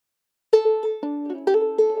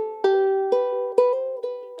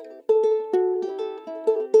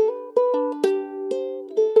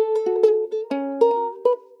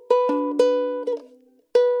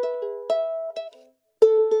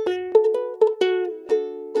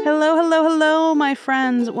Hello, hello, hello, my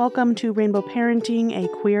friends. Welcome to Rainbow Parenting, a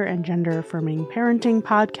queer and gender-affirming parenting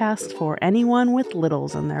podcast for anyone with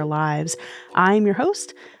littles in their lives. I'm your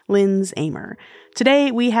host, Linz Amer.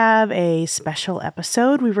 Today we have a special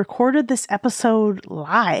episode. We recorded this episode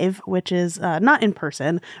live, which is not in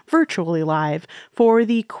person, virtually live, for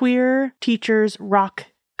the Queer Teachers Rock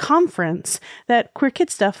conference that Queer Kid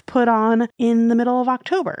Stuff put on in the middle of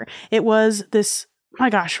October. It was this, my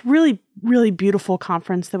gosh, really, really beautiful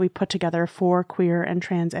conference that we put together for queer and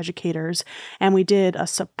trans educators. And we did a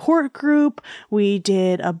support group. We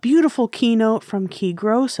did a beautiful keynote from Key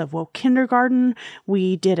Gross of Woke Kindergarten.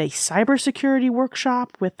 We did a cybersecurity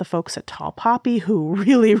workshop with the folks at Tall Poppy who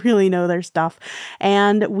really, really know their stuff.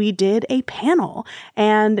 And we did a panel.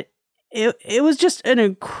 And it was just an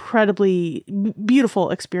incredibly beautiful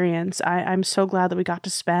experience. I'm so glad that we got to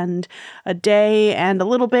spend a day and a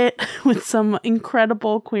little bit with some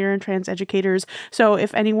incredible queer and trans educators. So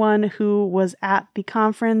if anyone who was at the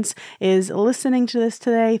conference is listening to this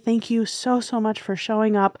today, thank you so, so much for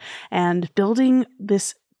showing up and building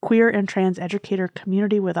this queer and trans educator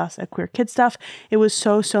community with us at Queer Kid Stuff. It was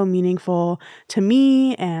so, so meaningful to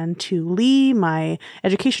me and to Lee, my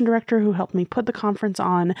education director who helped me put the conference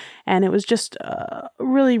on. And it was just a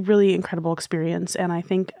really, really incredible experience. And I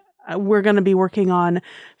think we're going to be working on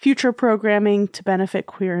future programming to benefit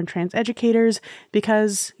queer and trans educators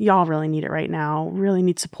because y'all really need it right now, really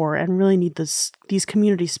need support, and really need these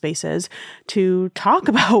community spaces to talk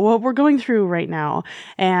about what we're going through right now.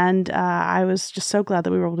 And I was just so glad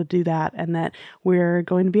that we were able to do that and that we're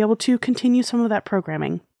going to be able to continue some of that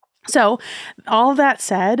programming. So all of that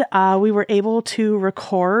said, we were able to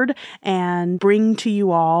record and bring to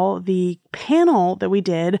you all the panel that we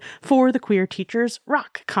did for the Queer Teachers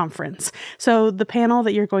Rock Conference. So the panel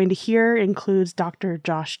that you're going to hear includes Dr.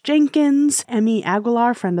 Josh Jenkins, Emmy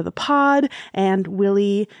Aguilar, friend of the pod, and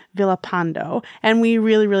Willy Villalpando. And we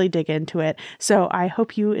really, really dig into it. So I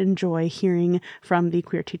hope you enjoy hearing from the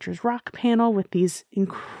Queer Teachers Rock panel with these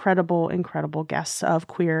incredible, incredible guests of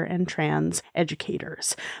queer and trans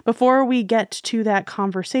educators. Before we get to that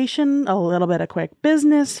conversation, a little bit of quick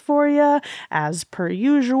business for you. As per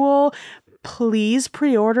usual, please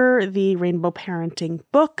pre-order the Rainbow Parenting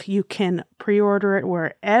book. You can pre-order it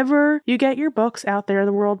wherever you get your books out there in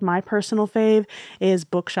the world. My personal fave is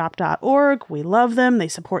bookshop.org. We love them. They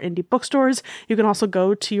support indie bookstores. You can also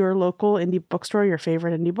go to your local indie bookstore, your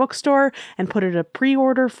favorite indie bookstore, and put a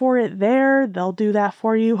pre-order for it there. They'll do that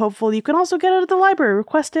for you. Hopefully, you can also get it at the library.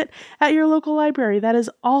 Request it at your local library. That is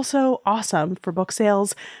also awesome for book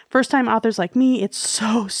sales. First-time authors like me, it's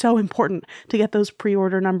so, so important to get those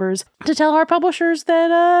pre-order numbers to tell our publishers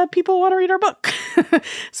that people want to read our book.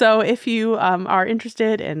 So if you are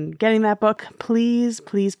interested in getting that book, please,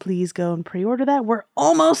 please, please go and pre-order that. We're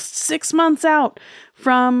almost 6 months out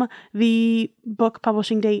from the book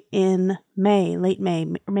publishing date in May, late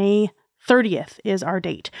May, May 30th is our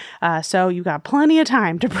date. So you got plenty of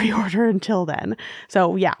time to pre-order until then.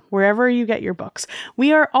 So yeah, wherever you get your books.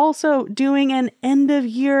 We are also doing an end of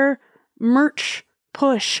year merch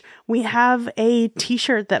push. We have a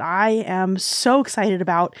t-shirt that I am so excited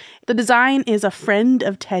about. The design is a friend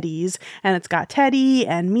of Teddy's, and it's got Teddy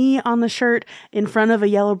and me on the shirt in front of a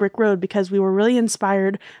yellow brick road because we were really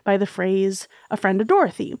inspired by the phrase, a friend of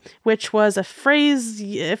Dorothy, which was a phrase,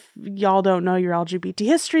 if y'all don't know your LGBT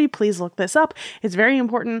history, please look this up. It's very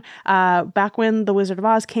important. Back when The Wizard of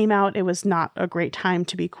Oz came out, it was not a great time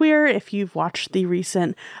to be queer. If you've watched the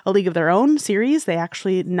recent A League of Their Own series, they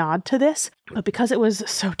actually nod to this. But because it was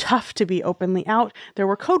so tough to be openly out, there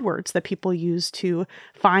were code words that people used to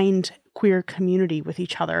find queer community with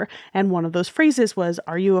each other. And one of those phrases was,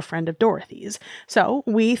 "Are you a friend of Dorothy's?" So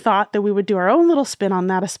we thought that we would do our own little spin on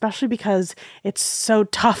that, especially because it's so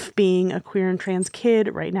tough being a queer and trans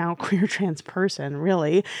kid right now, queer trans person,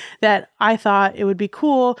 really, that I thought it would be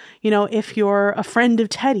cool, if you're a friend of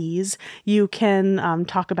Teddy's, you can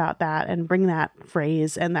talk about that and bring that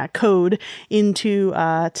phrase and that code into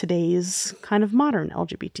today's kind of modern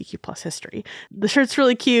LGBTQ plus history. The shirt's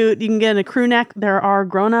really cute. You can get a crew neck. There are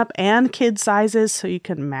grown-up and kid sizes, so you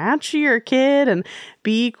can match your kid and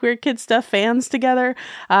be Queer Kid Stuff fans together.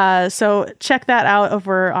 So check that out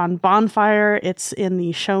over on Bonfire. It's in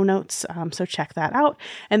the show notes, so check that out.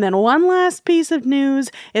 And then one last piece of news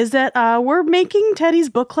is that we're making Teddy's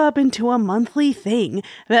Book Club into a monthly thing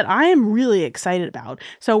that I am really excited about.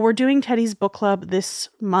 So we're doing Teddy's Book Club this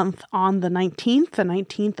month on the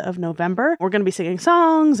 19th of November. We're going to be singing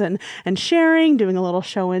songs and sharing, doing a little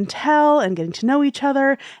show and tell and getting to know each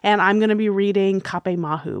other. And I'm going to be reading Kape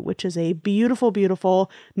Mahu, which is a beautiful, beautiful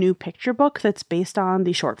new picture book that's based on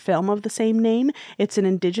the short film of the same name. It's an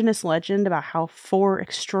indigenous legend about how 4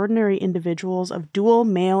 extraordinary individuals of dual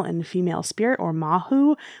male and female spirit, or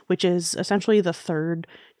Mahu, which is essentially the third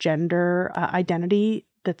gender identity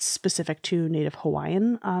that's specific to Native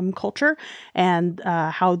Hawaiian culture, and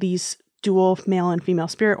how these dual male and female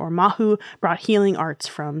spirit, or Mahu, brought healing arts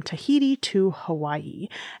from Tahiti to Hawaii.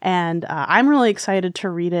 And I'm really excited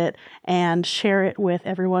to read it and share it with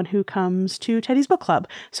everyone who comes to Teddy's Book Club.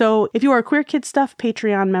 So if you are a Queer Kid Stuff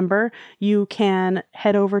Patreon member, you can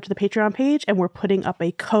head over to the Patreon page, and we're putting up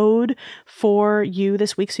a code for you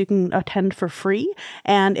this week so you can attend for free.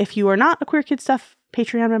 And if you are not a Queer Kid Stuff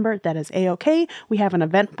Patreon member, that is a-okay. We have an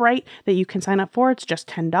Eventbrite that you can sign up for. It's just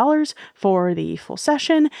 $10 for the full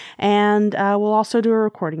session. And we'll also do a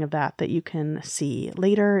recording of that you can see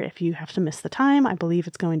later if you have to miss the time. I believe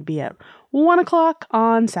it's going to be at 1 o'clock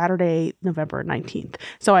on Saturday, November 19th.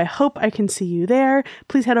 So I hope I can see you there.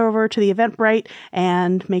 Please head over to the Eventbrite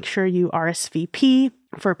and make sure you RSVP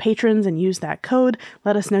for patrons and use that code.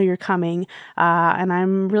 Let us know you're coming. And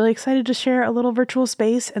I'm really excited to share a little virtual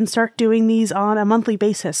space and start doing these on a monthly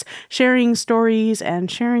basis, sharing stories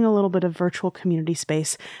and sharing a little bit of virtual community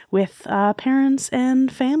space with parents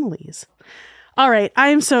and families. All right, I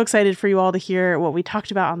am so excited for you all to hear what we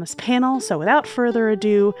talked about on this panel. So without further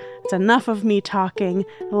ado, it's enough of me talking.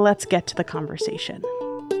 Let's get to the conversation.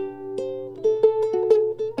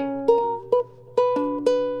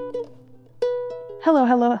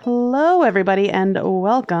 Hello, everybody, and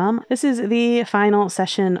welcome. This is the final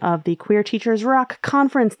session of the Queer Teachers Rock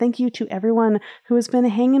Conference. Thank you to everyone who has been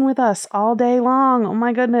hanging with us all day long. Oh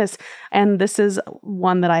my goodness. And this is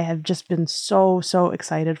one that I have just been so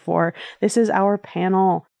excited for. This is our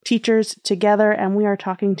panel, Teachers Together, and we are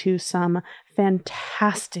talking to some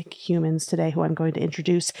fantastic humans today who I'm going to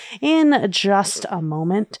introduce in just a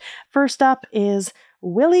moment. First up is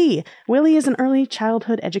Willy. Willy is an early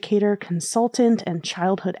childhood educator, consultant, and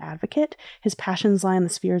childhood advocate. His passions lie in the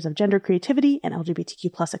spheres of gender creativity and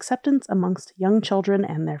LGBTQ+ acceptance amongst young children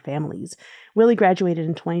and their families. Willy graduated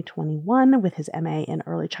in 2021 with his MA in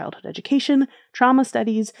early childhood education, trauma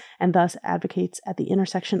studies, and thus advocates at the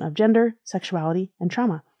intersection of gender, sexuality, and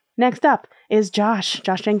trauma. Next up is Josh.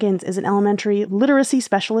 Josh Jenkins is an elementary literacy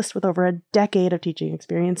specialist with over a decade of teaching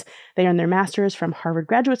experience. They earned their master's from Harvard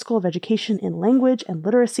Graduate School of Education in Language and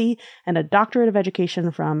Literacy and a doctorate of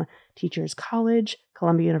education from Teachers College,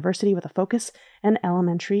 Columbia University with a focus in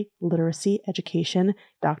elementary literacy education.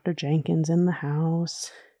 Dr. Jenkins in the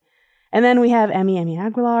house. And then we have Emmy. Emmy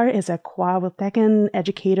Aguilar is a Coahuiltecan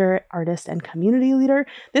educator, artist, and community leader.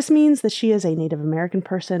 This means that she is a Native American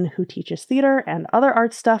person who teaches theater and other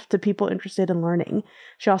art stuff to people interested in learning.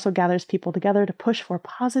 She also gathers people together to push for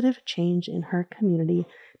positive change in her community.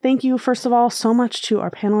 Thank you, first of all, so much to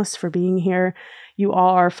our panelists for being here. You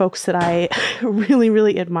all are folks that I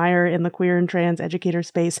really admire in the queer and trans educator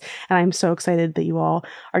space, and I'm so excited that you all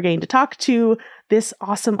are getting to talk to this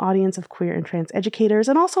awesome audience of queer and trans educators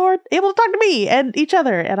and also are able to talk to me and each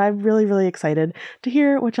other. And I'm really excited to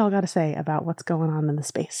hear what y'all got to say about what's going on in the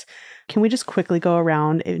space. Can we just quickly go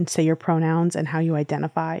around and say your pronouns and how you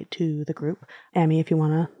identify to the group? Emmy, if you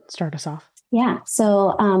want to start us off. Yeah,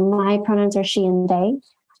 so my pronouns are she and they.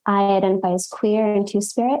 I identify as queer and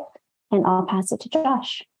two-spirit, and I'll pass it to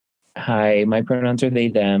Josh. Hi, my pronouns are they,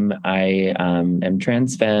 them. I am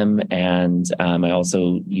trans femme, and I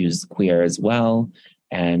also use queer as well,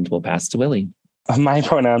 and we'll pass to Willy. My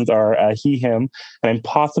pronouns are he, him, and I'm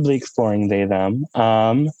possibly exploring they, them.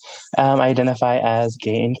 I identify as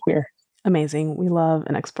gay and queer. Amazing. We love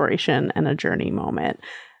an exploration and a journey moment.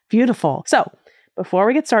 Beautiful. So before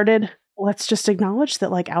we get started, let's just acknowledge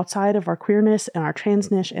that, like, outside of our queerness and our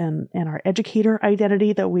transness and our educator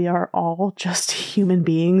identity, that we are all just human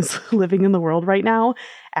beings living in the world right now,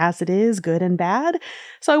 as it is, good and bad.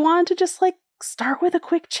 So I wanted to just start with a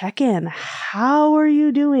quick check-in. How are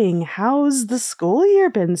you doing? How's the school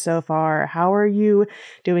year been so far? How are you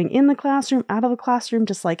doing in the classroom, out of the classroom,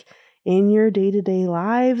 just in your day-to-day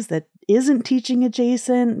lives that isn't teaching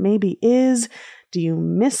adjacent, maybe is? Do you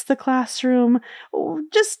miss the classroom?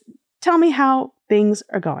 Just tell me how things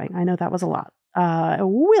are going. I know that was a lot.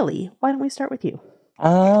 Willy, why don't we start with you?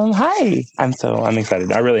 Hi. I'm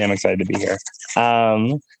excited. I really am excited to be here.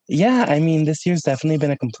 This year's definitely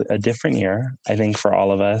been a different year, I think, for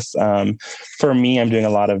all of us. For me, I'm doing a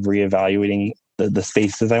lot of reevaluating the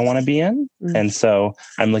spaces I want to be in. Mm-hmm. And so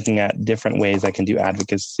I'm looking at different ways I can do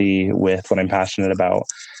advocacy with what I'm passionate about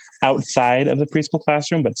outside of the preschool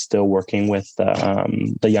classroom, but still working with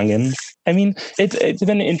the youngins. I mean, it's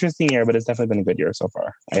been an interesting year, but it's definitely been a good year so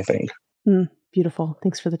far, I think. Beautiful.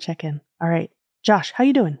 Thanks for the check-in. All right. Josh, how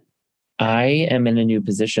you doing? I am in a new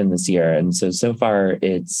position this year. And so far,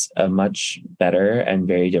 it's a much better and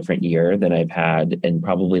very different year than I've had in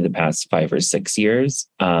probably the past 5 or 6 years.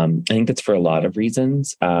 I think that's for a lot of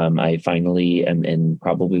reasons. I finally am in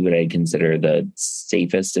probably what I consider the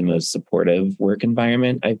safest and most supportive work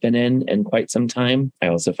environment I've been in quite some time. I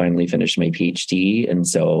also finally finished my PhD. And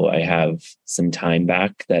so I have some time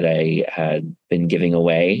back that I had been giving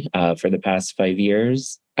away for the past 5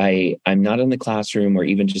 years. I'm not in the classroom or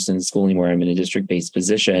even just in school anymore. I'm in a district-based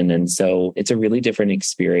position. And so it's a really different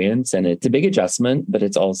experience and it's a big adjustment, but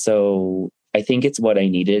it's also, I think it's what I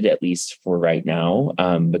needed, at least for right now,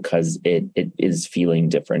 because it is feeling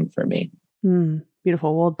different for me.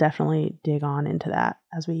 Beautiful. We'll definitely dig on into that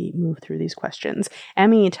as we move through these questions.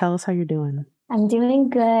 Emmy, tell us how you're doing. I'm doing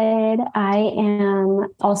good. I am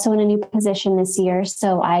also in a new position this year.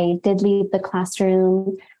 So I did leave the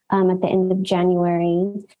classroom at the end of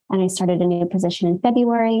January, and I started a new position in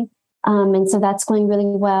February. And so that's going really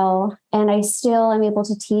well. And I still am able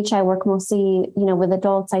to teach. I work mostly, with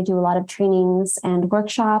adults. I do a lot of trainings and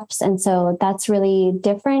workshops. And so that's really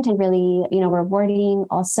different and really, rewarding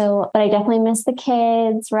also. But I definitely miss the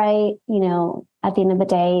kids, right? At the end of the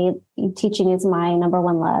day, teaching is my number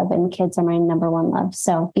one love and kids are my number one love.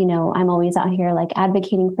 So, I'm always out here like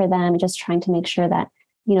advocating for them and just trying to make sure that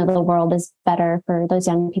the world is better for those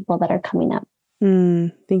young people that are coming up.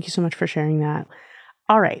 Thank you so much for sharing that.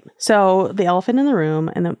 All right. So the elephant in the room,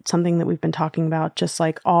 and something that we've been talking about just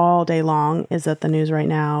like all day long, is that the news right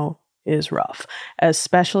now is rough,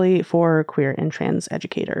 especially for queer and trans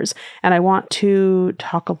educators. And I want to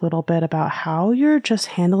talk a little bit about how you're just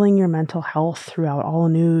handling your mental health throughout all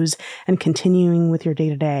the news and continuing with your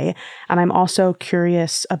day-to-day. And I'm also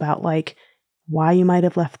curious about why you might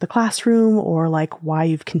have left the classroom or why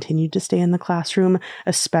you've continued to stay in the classroom,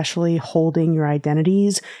 especially holding your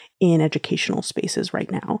identities in educational spaces right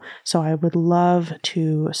now. So I would love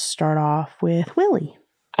to start off with Willy.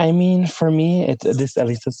 I mean, for me, at least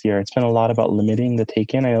this year, it's been a lot about limiting the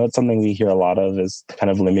take-in. I know it's something we hear a lot of is kind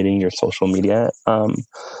of limiting your social media.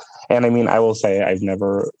 And I mean, I will say I've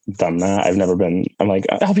never done that. I'm like,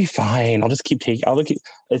 I'll be fine. I'll just keep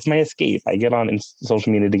it's my escape. I get on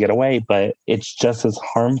social media to get away, but it's just as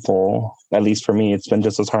harmful. At least for me, it's been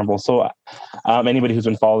just as harmful. So anybody who's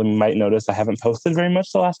been following me might notice I haven't posted very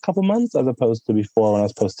much the last couple months as opposed to before when I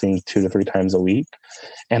was posting 2 to 3 times a week.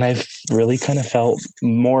 And I've really kind of felt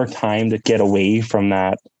more time to get away from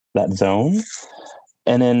that zone.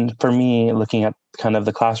 And then for me, looking at kind of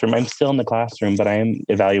the classroom, I'm still in the classroom, but I am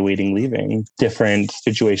evaluating leaving different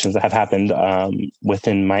situations that have happened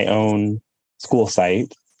within my own school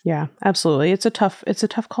site. Yeah, absolutely. It's a tough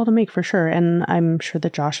call to make for sure. And I'm sure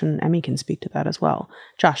that Josh and Emmy can speak to that as well.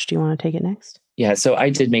 Josh, do you want to take it next? Yeah, so I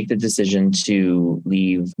did make the decision to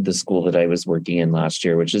leave the school that I was working in last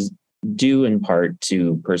year, which is due in part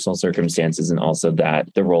to personal circumstances and also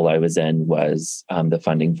that the role I was in was the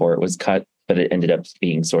funding for it was cut. But it ended up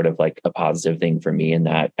being sort of like a positive thing for me in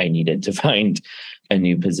that I needed to find a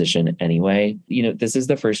new position anyway. This is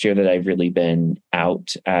the first year that I've really been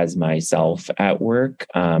out as myself at work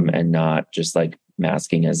and not just like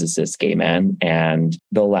masking as a cis gay man. And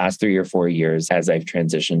the last 3 or 4 years as I've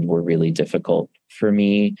transitioned were really difficult for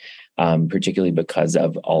me, particularly because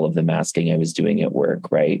of all of the masking I was doing at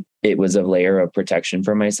work, right? It was a layer of protection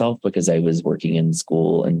for myself because I was working in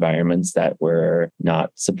school environments that were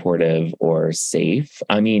not supportive or safe.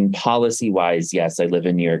 I mean, policy-wise, yes, I live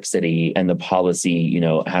in New York City and the policy,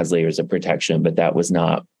 has layers of protection, but that was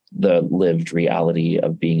not the lived reality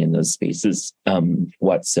of being in those spaces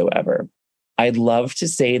whatsoever. I'd love to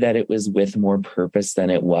say that it was with more purpose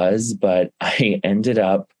than it was, but I ended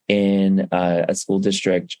up in a school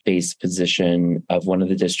district-based position of one of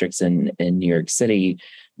the districts in New York City,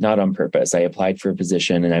 not on purpose. I applied for a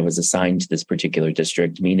position and I was assigned to this particular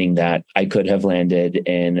district, meaning that I could have landed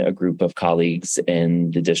in a group of colleagues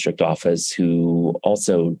in the district office who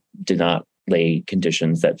also did not lay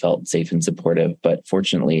conditions that felt safe and supportive. But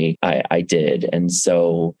fortunately, I did. And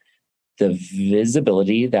so the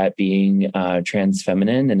visibility that being trans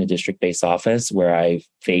feminine in a district-based office where I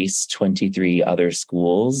face 23 other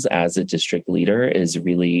schools as a district leader is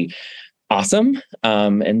really awesome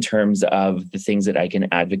in terms of the things that I can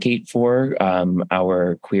advocate for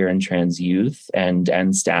our queer and trans youth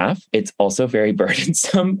and staff. It's also very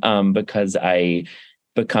burdensome because I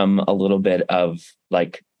become a little bit of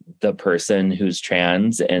like the person who's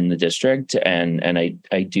trans in the district, and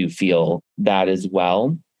I do feel that as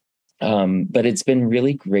well. But it's been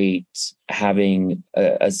really great having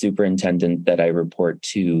a superintendent that I report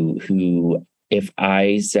to who if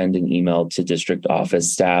I send an email to district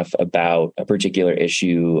office staff about a particular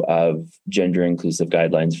issue of gender inclusive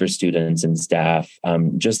guidelines for students and staff,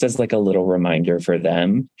 just as like a little reminder for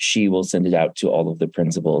them, she will send it out to all of the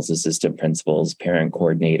principals, assistant principals, parent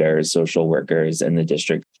coordinators, social workers in the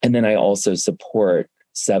district. And then I also support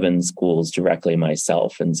 7 schools directly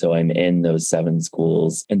myself. And so I'm in those 7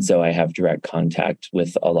 schools. And so I have direct contact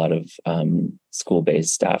with a lot of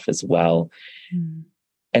school-based staff as well. Mm.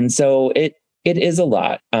 And so it is a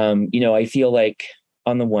lot. I feel like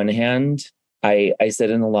on the one hand, I sit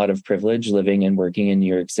in a lot of privilege living and working in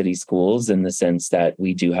New York City schools in the sense that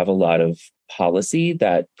we do have a lot of policy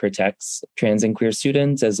that protects trans and queer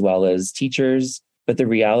students as well as teachers. But the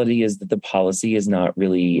reality is that the policy is not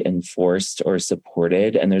really enforced or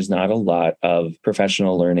supported, and there's not a lot of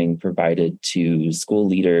professional learning provided to school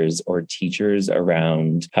leaders or teachers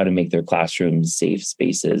around how to make their classrooms safe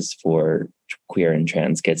spaces for queer and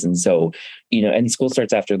trans kids. And so, and school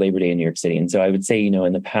starts after Labor Day in New York City. And so I would say,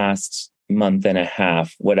 in the past month and a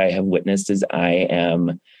half, what I have witnessed is I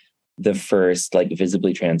am the first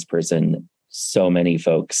visibly trans person so many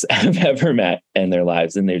folks have ever met in their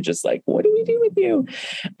lives. And they're just like, what do we do with you?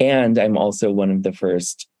 And I'm also one of the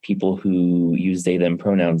first people who use they, them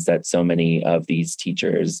pronouns that so many of these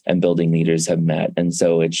teachers and building leaders have met. And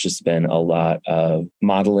so it's just been a lot of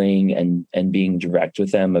modeling and being direct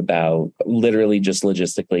with them about literally just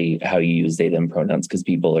logistically how you use they, them pronouns, because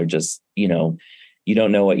people are just, you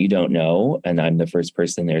don't know what you don't know. And I'm the first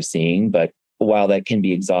person they're seeing. But while that can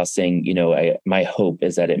be exhausting, my hope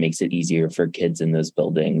is that it makes it easier for kids in those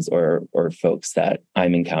buildings or folks that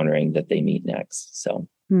I'm encountering that they meet next. So,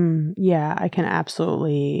 yeah, I can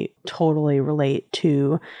absolutely totally relate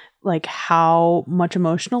to how much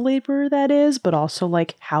emotional labor that is, but also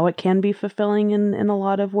how it can be fulfilling in a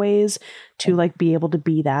lot of ways to be able to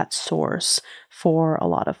be that source for a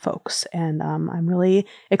lot of folks. And I'm really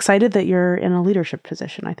excited that you're in a leadership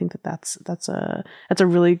position. I think that's a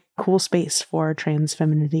really cool space for trans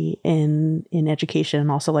femininity in education,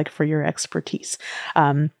 and also for your expertise.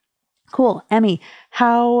 Cool. Emmy,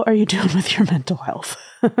 how are you doing with your mental health?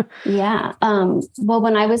 Yeah. Well,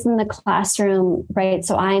 when I was in the classroom, right,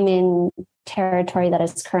 so I'm in territory that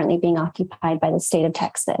is currently being occupied by the state of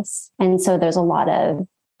Texas. And so there's a lot of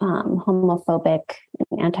homophobic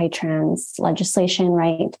and anti-trans legislation,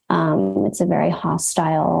 right? It's a very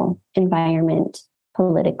hostile environment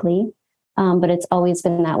politically, but it's always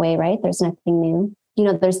been that way, right? There's nothing new.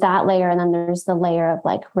 There's that layer, and then there's the layer of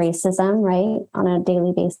racism, right, on a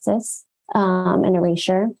daily basis, and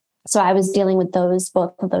erasure. So I was dealing with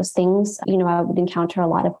both of those things. I would encounter a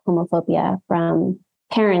lot of homophobia from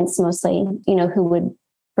parents mostly, who would,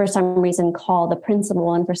 for some reason, call the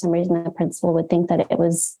principal, and for some reason the principal would think that it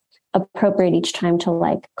was appropriate each time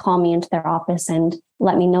to call me into their office and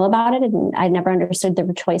let me know about it. And I never understood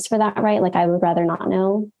the choice for that, right? I would rather not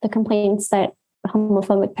know the complaints that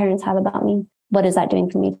homophobic parents have about me. What is that doing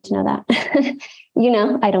for me to know that?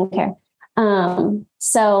 I don't care.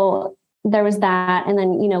 So there was that. And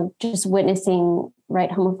then, just witnessing, right,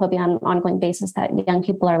 homophobia on an ongoing basis that young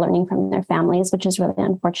people are learning from their families, which is really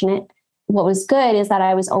unfortunate. What was good is that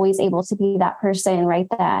I was always able to be that person, right,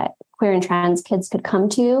 that queer and trans kids could come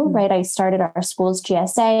to, right? I started our school's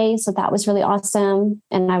GSA, so that was really awesome.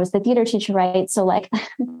 And I was the theater teacher, right? So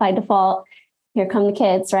by default, here come the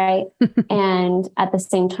kids, right? And at the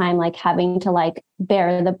same time, having to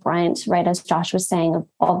bear the brunt, right, as Josh was saying, of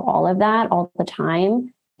all of that all the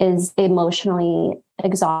time is emotionally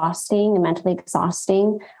exhausting and mentally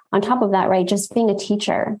exhausting. On top of that, right, just being a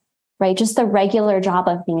teacher, right, just the regular job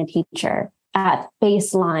of being a teacher at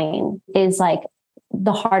baseline is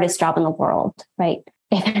the hardest job in the world, right?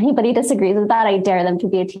 If anybody disagrees with that, I dare them to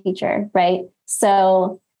be a teacher, right?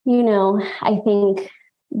 So, I think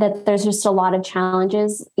that there's just a lot of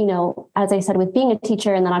challenges, as I said, with being a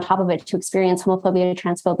teacher, and then on top of it, to experience homophobia,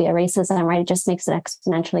 transphobia, racism, right? It just makes it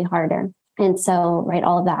exponentially harder. And so, right,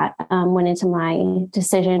 all of that went into my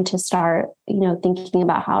decision to start, thinking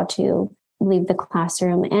about how to leave the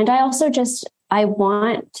classroom. And I also I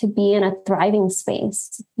want to be in a thriving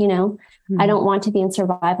space, I don't want to be in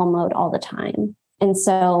survival mode all the time. And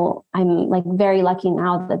so I'm very lucky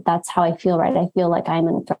now that that's how I feel, right? I feel like I'm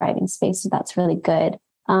in a thriving space. So that's really good.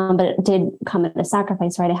 But it did come at a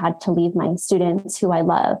sacrifice, right? I had to leave my students who I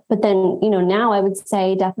love. But then, now I would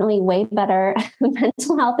say definitely way better.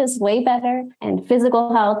 Mental health is way better, and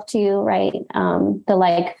physical health too, right?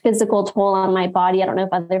 The physical toll on my body. I don't know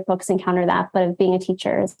if other folks encounter that, but being a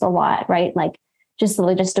teacher is a lot, right? Just the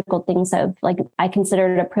logistical things of I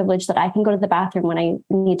consider it a privilege that I can go to the bathroom when I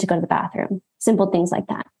need to go to the bathroom. Simple things like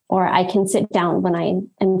that. Or I can sit down when I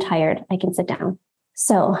am tired. I can sit down.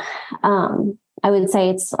 So, I would say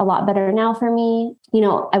it's a lot better now for me.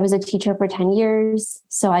 I was a teacher for 10 years.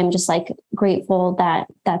 So I'm just like grateful that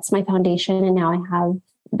that's my foundation. And now I have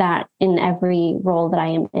that in every role that I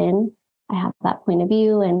am in. I have that point of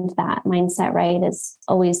view and that mindset, right? Is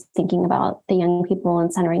always thinking about the young people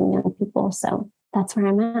and centering young people. So that's where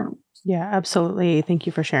I'm at. Yeah, absolutely. Thank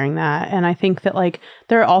you for sharing that. And I think that like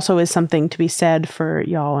there also is something to be said for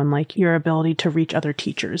y'all and like your ability to reach other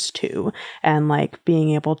teachers too, and like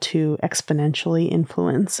being able to exponentially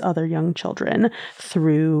influence other young children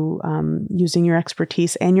through using your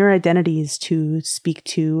expertise and your identities to speak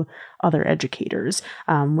to other educators,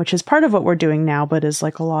 which is part of what we're doing now, but is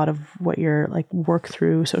like a lot of what your like work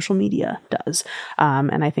through social media does.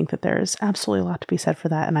 And I think that there's absolutely a lot to be said for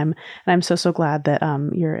that. And I'm so glad that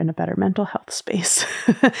you're in a better mental health space,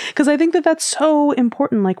 because I think that that's so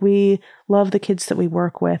important. Like we love the kids that we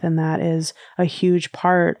work with, and that is a huge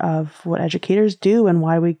part of what educators do and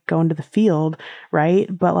why we go into the field, right?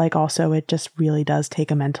 But like also it just really does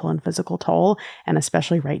take a mental and physical toll, and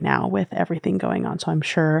especially right now with everything going on. So I'm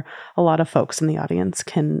sure a lot of folks in the audience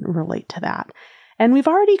can relate to that. And we've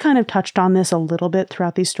already kind of touched on this a little bit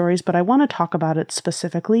throughout these stories, but I want to talk about it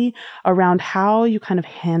specifically around how you kind of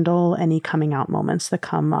handle any coming out moments that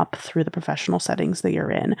come up through the professional settings that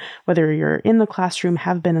you're in, whether you're in the classroom,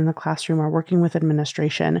 have been in the classroom, or working with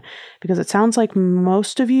administration, because it sounds like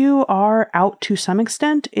most of you are out to some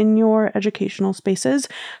extent in your educational spaces.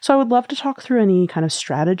 So I would love to talk through any kind of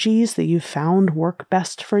strategies that you've found work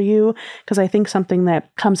best for you, because I think something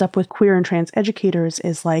that comes up with queer and trans educators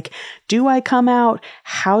is like, do I come out?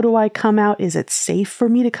 How do I come out? Is it safe for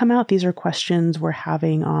me to come out? These are questions we're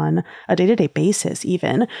having on a day-to-day basis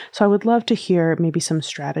even. So I would love to hear maybe some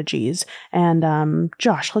strategies. And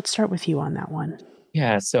Josh, let's start with you on that one.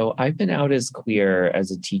 Yeah, so I've been out as queer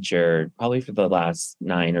as a teacher probably for the last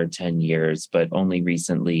 9 or 10 years, but only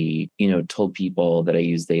recently, told people that I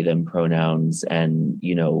use they, them pronouns and,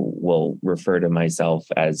 will refer to myself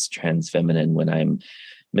as trans feminine when I'm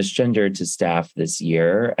misgendered to staff this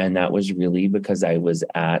year. And that was really because I was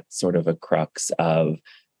at sort of a crux of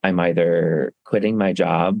I'm either quitting my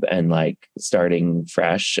job and like starting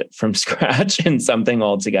fresh from scratch in something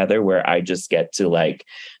altogether where I just get to like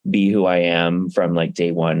be who I am from like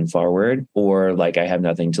day one forward, or like I have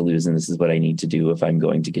nothing to lose and this is what I need to do if I'm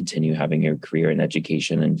going to continue having a career in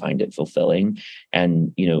education and find it fulfilling.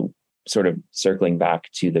 And, sort of circling back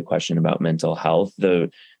to the question about mental health, the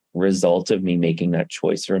result of me making that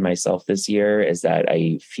choice for myself this year is that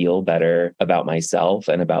I feel better about myself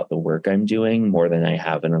and about the work I'm doing more than I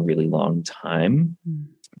have in a really long time.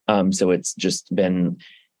 So it's just been,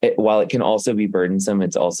 while it can also be burdensome,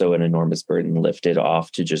 it's also an enormous burden lifted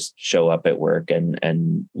off to just show up at work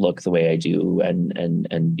and look the way I do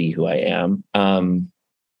and be who I am.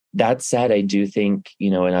 That said, I do think,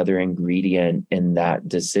 another ingredient in that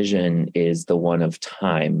decision is the one of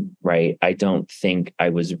time, right? I don't think I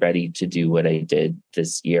was ready to do what I did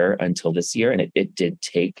this year until this year. And it did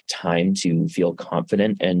take time to feel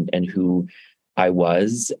confident and who I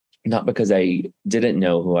was, not because I didn't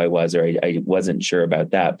know who I was or I wasn't sure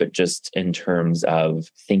about that, but just in terms of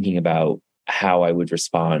thinking about how I would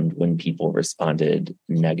respond when people responded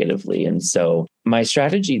negatively. And so my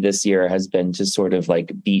strategy this year has been to sort of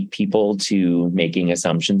like beat people to making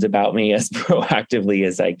assumptions about me as proactively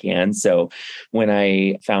as I can. So when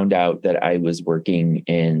I found out that I was working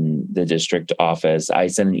in the district office, I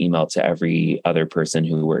sent an email to every other person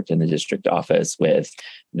who worked in the district office with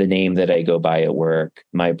the name that I go by at work,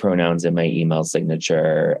 my pronouns and my email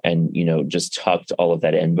signature, and, just tucked all of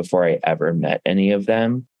that in before I ever met any of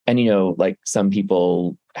them. And, like some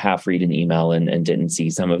people half read an email and didn't see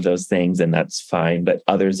some of those things, and that's fine, but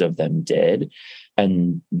others of them did.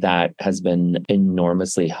 And that has been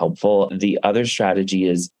enormously helpful. The other strategy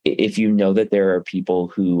is if you know that there are people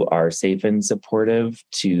who are safe and supportive,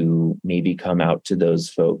 to maybe come out to those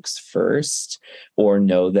folks first, or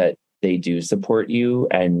know that they do support you.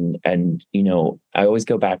 And I always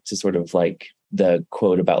go back to sort of like the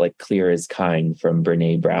quote about like clear as kind from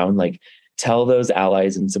Brene Brown, like, tell those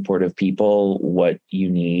allies and supportive people what you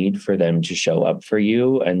need for them to show up for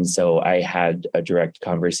you. And so I had a direct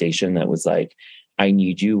conversation that was like, I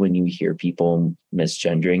need you when you hear people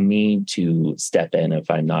misgendering me to step in if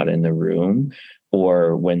I'm not in the room,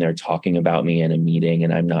 or when they're talking about me in a meeting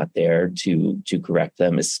and I'm not there to correct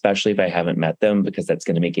them, especially if I haven't met them, because that's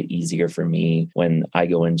going to make it easier for me when I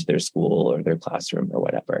go into their school or their classroom or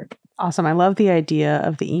whatever. Awesome. I love the idea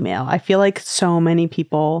of the email. I feel like so many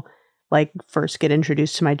people like first get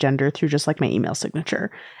introduced to my gender through just like my email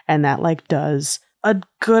signature. And that like does a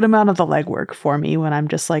good amount of the legwork for me when I'm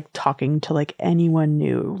just like talking to like anyone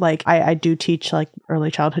new. Like I do teach like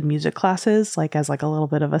early childhood music classes, like as like a little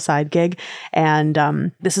bit of a side gig. And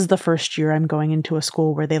this is the first year I'm going into a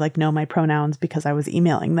school where they like know my pronouns because I was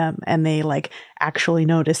emailing them, and they like actually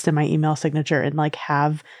noticed in my email signature and like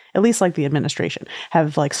have, at least like the administration,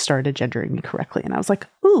 have like started gendering me correctly. And I was like,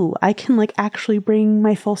 ooh, I can like actually bring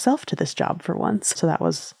my full self to this job for once. So that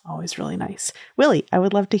was always really nice. Willy, I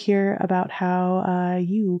would love to hear about how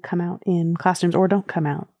you come out in classrooms or don't come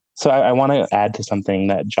out. So I want to add to something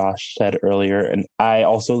that Josh said earlier. And I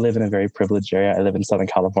also live in a very privileged area. I live in Southern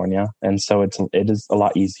California. And so it is a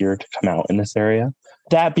lot easier to come out in this area.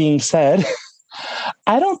 That being said,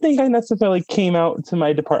 I don't think I necessarily came out to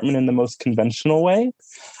my department in the most conventional way.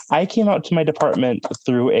 I came out to my department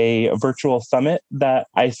through a virtual summit that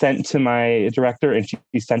I sent to my director, and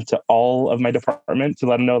she sent to all of my department to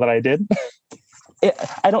let them know that I did.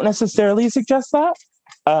 I don't necessarily suggest that.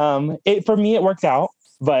 For me, it worked out,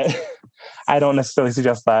 but I don't necessarily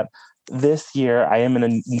suggest that. This year, I am in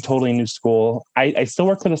a totally new school. I still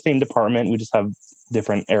work for the same department. We just have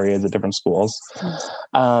different areas at different schools.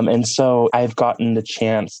 And so I've gotten the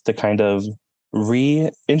chance to kind of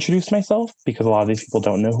reintroduce myself, because a lot of these people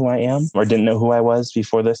don't know who I am or didn't know who I was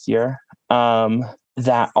before this year.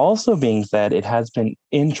 That also being said, it has been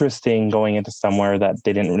interesting going into somewhere that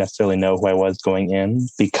they didn't necessarily know who I was going in,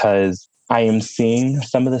 because I am seeing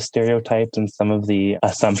some of the stereotypes and some of the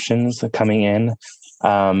assumptions coming in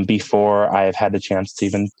before I've had the chance to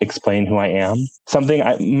even explain who I am.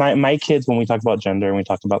 My kids, when we talk about gender and we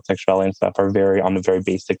talk about sexuality and stuff, are very on a very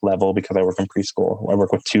basic level, because I work in preschool. I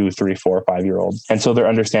work with 2, 3, 4, 5-year-olds. And so their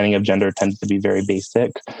understanding of gender tends to be very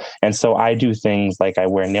basic. And so I do things like I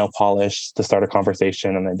wear nail polish to start a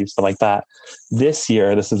conversation, and I do stuff like that. This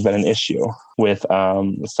year, this has been an issue with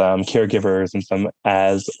some caregivers and some,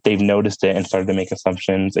 as they've noticed it and started to make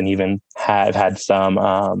assumptions, and even have had some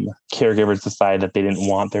caregivers decide that they didn't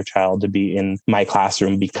want their child to be in my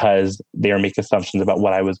classroom because they were making assumptions about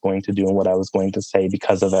what I was going to do and what I was going to say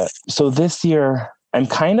because of it. So this year, I'm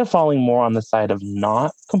kind of falling more on the side of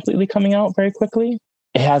not completely coming out very quickly.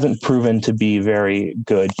 It hasn't proven to be very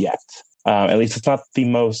good yet. At least it's not the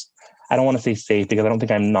most, I don't want to say safe, because I don't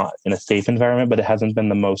think I'm not in a safe environment, but it hasn't been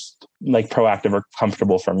the most like proactive or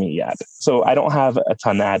comfortable for me yet. So I don't have a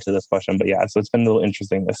ton to add to this question, but yeah, so it's been a little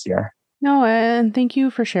interesting this year. No, and thank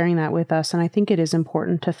you for sharing that with us. And I think it is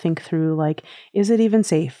important to think through, like, is it even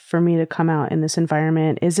safe for me to come out in this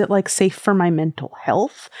environment? Is it like safe for my mental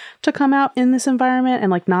health to come out in this environment?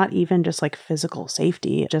 And like, not even just like physical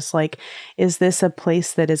safety, just like, is this a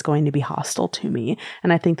place that is going to be hostile to me?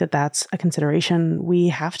 And I think that that's a consideration we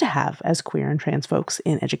have to have as queer and trans folks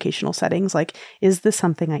in educational settings. Like, is this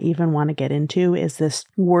something I even want to get into? Is this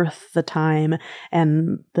worth the time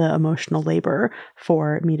and the emotional labor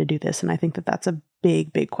for me to do this? And I think that that's a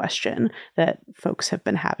big, big question that folks have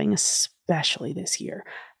been having, especially this year.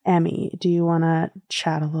 Emmy, do you want to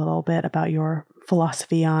chat a little bit about your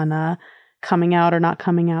philosophy on coming out or not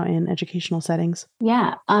coming out in educational settings?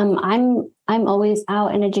 Yeah, I'm always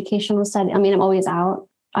out in educational settings. I mean, I'm always out.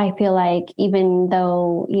 I feel like even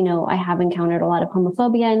though, I have encountered a lot of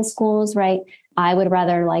homophobia in schools, right? I would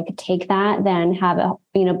rather like take that than have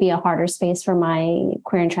be a harder space for my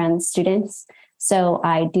queer and trans students. So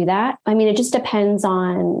I do that. I mean, it just depends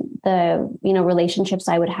on the, relationships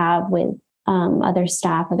I would have with other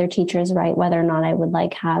staff, other teachers, right? Whether or not I would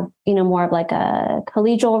like have, more of like a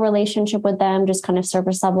collegial relationship with them, just kind of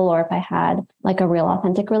surface level, or if I had like a real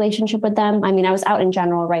authentic relationship with them. I mean, I was out in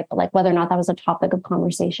general, right? But like whether or not that was a topic of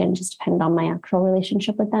conversation just depended on my actual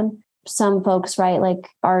relationship with them. Some folks, right, like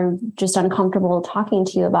are just uncomfortable talking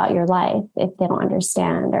to you about your life if they don't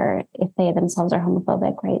understand or if they themselves are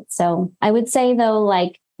homophobic, right? So I would say though,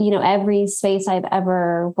 like, every space I've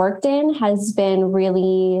ever worked in has been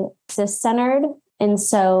really cis-centered. And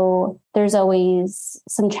so there's always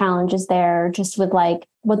some challenges there just with like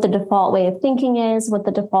what the default way of thinking is, what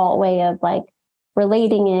the default way of like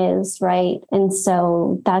relating is, right? And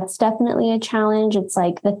so that's definitely a challenge. It's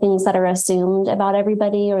like the things that are assumed about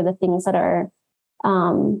everybody, or the things that are,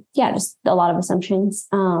 just a lot of assumptions.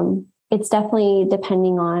 It's definitely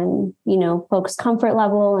depending on, folks' comfort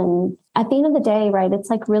level. And at the end of the day, right, it's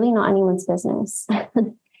like really not anyone's business.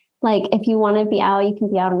 Like if you want to be out, you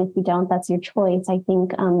can be out. And if you don't, that's your choice. I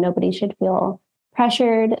think nobody should feel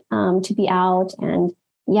pressured to be out. And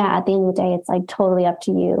yeah, at the end of the day, it's like totally up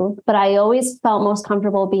to you. But I always felt most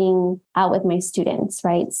comfortable being out with my students,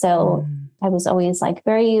 right? So I was always like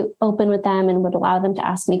very open with them and would allow them to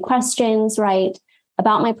ask me questions, right,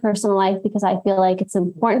 about my personal life, because I feel like it's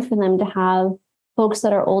important for them to have folks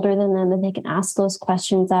that are older than them that they can ask those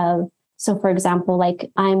questions of, So for example,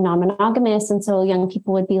 like I'm non-monogamous. And so young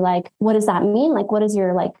people would be like, what does that mean? Like, what is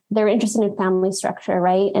your, like, they're interested in family structure,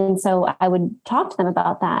 right? And so I would talk to them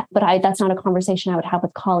about that. But that's not a conversation I would have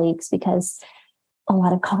with colleagues, because a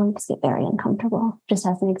lot of colleagues get very uncomfortable, just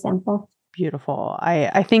as an example. Beautiful.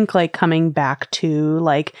 I think like coming back to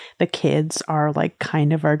like the kids are like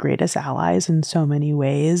kind of our greatest allies in so many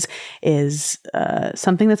ways is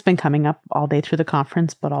something that's been coming up all day through the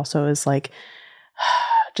conference, but also is like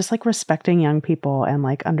just like respecting young people and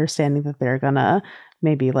like understanding that they're gonna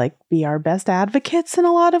maybe like be our best advocates in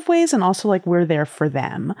a lot of ways. And also like we're there for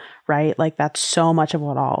them, right? Like that's so much of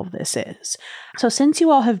what all of this is. So since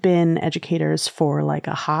you all have been educators for like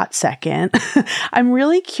a hot second, I'm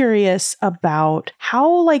really curious about how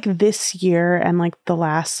like this year and like the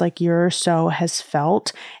last like year or so has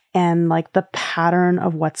felt, and like the pattern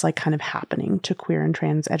of what's like kind of happening to queer and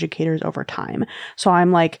trans educators over time. So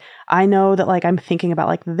I'm like, I know that like I'm thinking about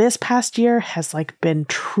like this past year has like been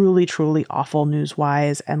truly, truly awful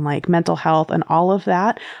news-wise and like mental health and all of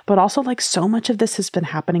that. But also like so much of this has been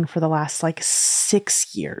happening for the last like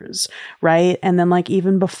 6 years, right? And then like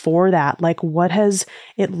even before that, like what has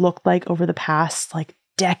it looked like over the past like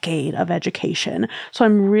decade of education. So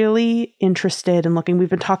I'm really interested in looking, we've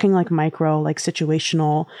been talking like micro, like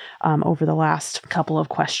situational over the last couple of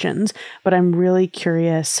questions, but I'm really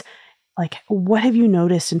curious, like what have you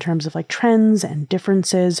noticed in terms of like trends and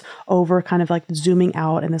differences over kind of like zooming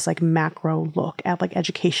out and this like macro look at like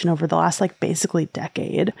education over the last like basically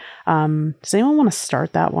decade? Does anyone want to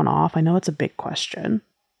start that one off? I know it's a big question.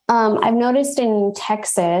 I've noticed in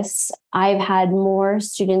Texas, I've had more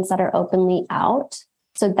students that are openly out.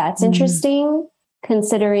 So that's interesting,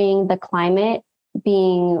 considering the climate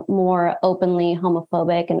being more openly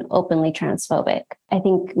homophobic and openly transphobic. I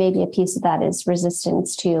think maybe a piece of that is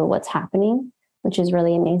resistance to what's happening, which is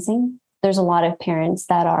really amazing. There's a lot of parents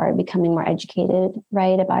that are becoming more educated,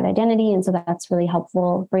 right, about identity. And so that's really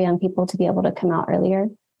helpful for young people to be able to come out earlier,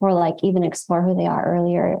 or like even explore who they are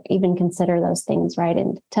earlier, even consider those things, right?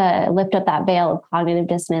 And to lift up that veil of cognitive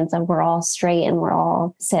dissonance of we're all straight and we're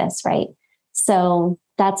all cis, right? So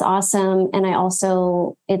that's awesome. And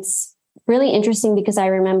it's really interesting because I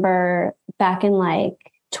remember back in like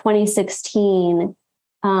 2016,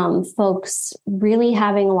 folks really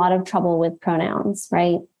having a lot of trouble with pronouns,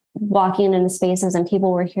 right? Walking into spaces and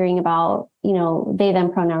people were hearing about, they,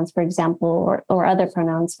 them pronouns, for example, or other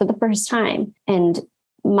pronouns for the first time. And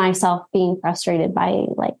myself being frustrated by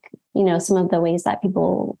like, some of the ways that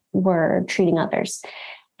people were treating others.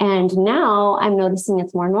 And now I'm noticing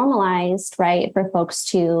it's more normalized, right, for folks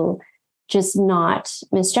to just not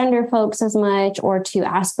misgender folks as much, or to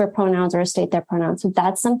ask for pronouns or state their pronouns. So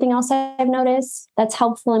that's something else I've noticed that's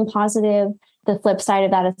helpful and positive. The flip side of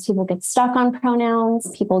that is people get stuck on pronouns.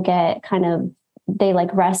 People get they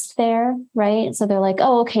like rest there, right? So they're like,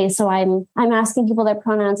 oh, okay, so I'm asking people their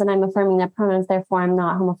pronouns and I'm affirming their pronouns. Therefore, I'm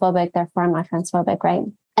not homophobic. Therefore, I'm not transphobic, right?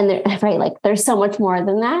 And right, like there's so much more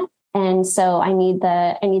than that. And so I need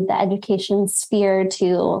the education sphere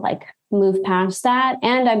to like move past that.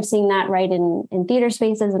 And I'm seeing that right in theater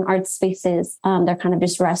spaces and art spaces. They're kind of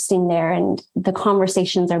just resting there and the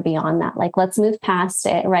conversations are beyond that. Like, let's move past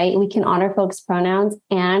it, right? We can honor folks' pronouns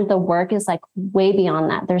and the work is like way beyond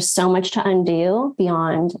that. There's so much to undo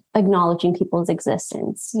beyond acknowledging people's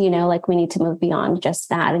existence. Like we need to move beyond just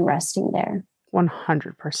that and resting there.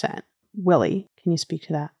 100%. Willy, can you speak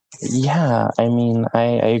to that? Yeah, I mean, I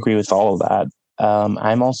agree with all of that.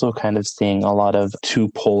 I'm also kind of seeing a lot of two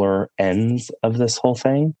polar ends of this whole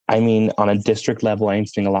thing. I mean, on a district level, I'm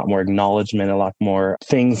seeing a lot more acknowledgement, a lot more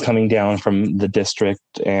things coming down from the district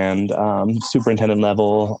and superintendent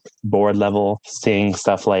level, board level, saying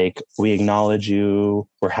stuff like, we acknowledge you,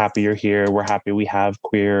 we're happy you're here, we're happy we have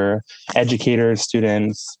queer educators,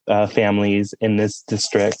 students, families in this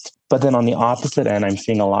district. But then on the opposite end, I'm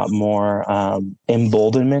seeing a lot more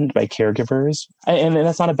emboldenment by caregivers. And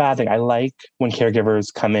that's not a bad thing. I like when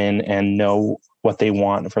caregivers come in and know what they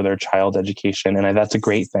want for their child's education. And that's a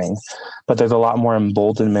great thing. But there's a lot more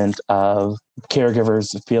emboldenment of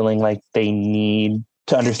caregivers feeling like they need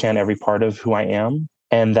to understand every part of who I am.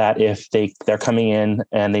 And that if they're coming in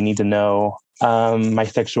and they need to know my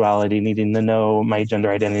sexuality, needing to know my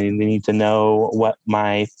gender identity, they need to know what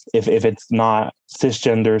if it's not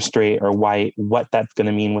cisgender, straight, or white, what that's going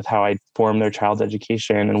to mean with how I form their child's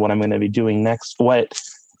education and what I'm going to be doing next. What,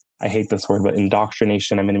 I hate this word, but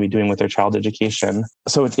indoctrination I'm going to be doing with their child's education.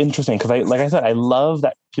 So it's interesting because like I said, I love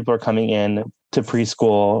that people are coming in to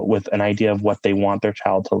preschool with an idea of what they want their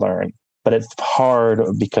child to learn. But it's hard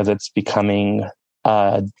because it's becoming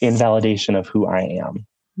invalidation of who I am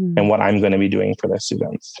and what I'm going to be doing for their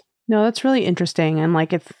students. No, that's really interesting. And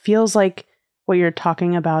like, it feels like what you're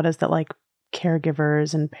talking about is that like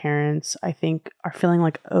caregivers and parents, I think, are feeling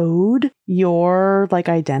like owed your like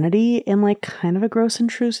identity in like kind of a gross,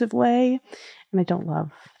 intrusive way. And I don't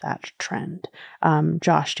love that trend.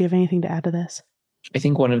 Josh, do you have anything to add to this? I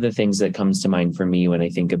think one of the things that comes to mind for me when I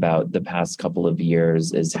think about the past couple of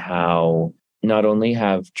years is how not only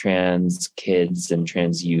have trans kids and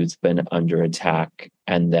trans youth been under attack,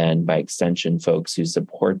 and then by extension, folks who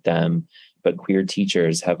support them, but queer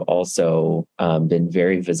teachers have also been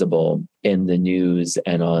very visible in the news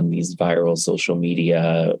and on these viral social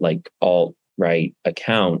media, like alt-right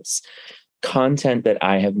accounts. Content that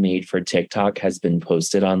I have made for TikTok has been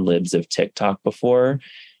posted on Libs of TikTok before.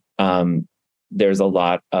 There's a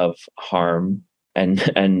lot of harm and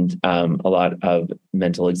a lot of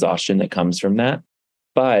mental exhaustion that comes from that.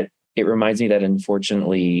 But it reminds me that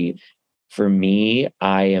unfortunately, for me,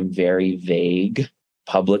 I am very vague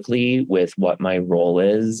publicly with what my role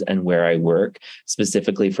is and where I work,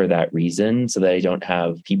 specifically for that reason, so that I don't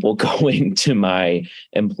have people going to my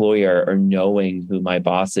employer or knowing who my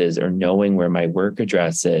boss is or knowing where my work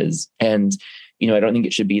address is. And I don't think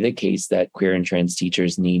it should be the case that queer and trans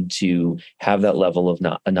teachers need to have that level of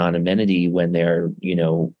anonymity when they're,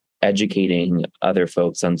 educating other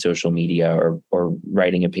folks on social media or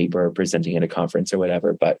writing a paper or presenting at a conference or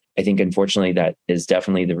whatever. But I think, unfortunately, that is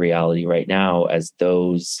definitely the reality right now, as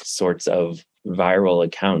those sorts of viral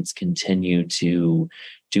accounts continue to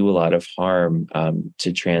do a lot of harm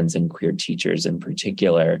to trans and queer teachers in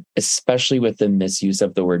particular, especially with the misuse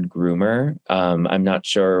of the word groomer. I'm not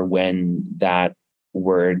sure when that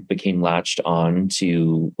word became latched on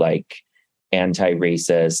to like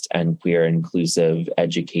anti-racist and queer inclusive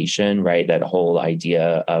education, right? That whole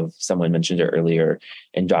idea of, someone mentioned it earlier,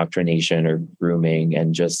 indoctrination or grooming,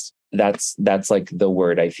 and just that's like the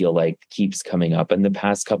word I feel like keeps coming up in the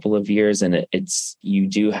past couple of years. And it's you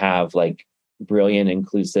do have like brilliant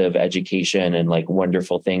inclusive education and like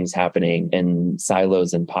wonderful things happening in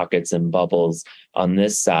silos and pockets and bubbles on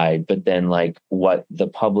this side. But then like what the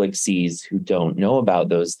public sees who don't know about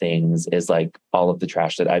those things is like all of the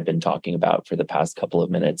trash that I've been talking about for the past couple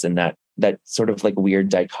of minutes. And that sort of like weird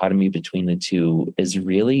dichotomy between the two is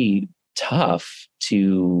really tough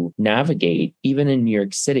to navigate. Even in New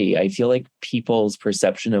York City, I feel like people's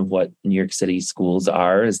perception of what New York City schools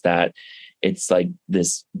are is that it's like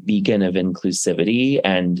this beacon of inclusivity.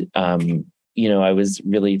 And, I was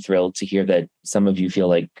really thrilled to hear that some of you feel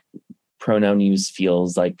like pronoun use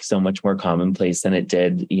feels like so much more commonplace than it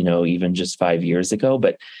did, even just 5 years ago.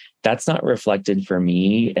 But that's not reflected for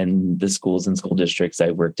me in the schools and school districts I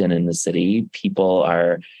worked in the city. People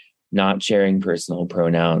are not sharing personal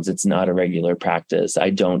pronouns. It's not a regular practice. I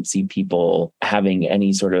don't see people having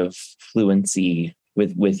any sort of fluency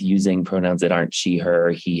with using pronouns that aren't she,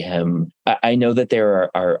 her, he, him. I know that there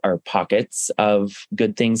are pockets of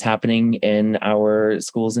good things happening in our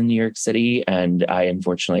schools in New York City, and I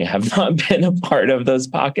unfortunately have not been a part of those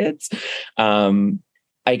pockets.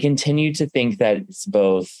 I continue to think that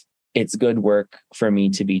it's good work for me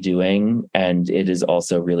to be doing, and it is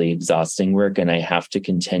also really exhausting work, and I have to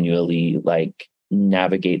continually like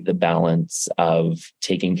navigate the balance of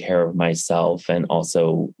taking care of myself and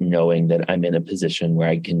also knowing that I'm in a position where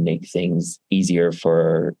I can make things easier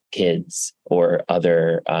for kids or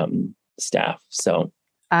other staff. So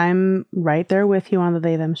I'm right there with you on the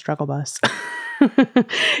they them struggle bus.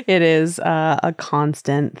 It is a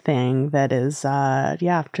constant thing that is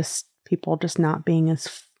just people just not being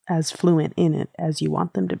as fluent in it as you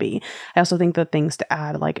want them to be. I also think that things to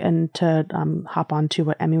add, like, and to hop on to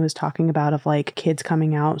what Emmy was talking about of like kids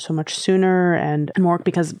coming out so much sooner and more,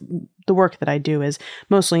 because the work that I do is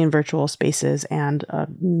mostly in virtual spaces and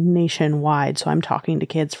nationwide. So I'm talking to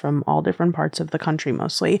kids from all different parts of the country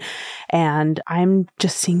mostly. And I'm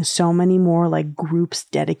just seeing so many more like groups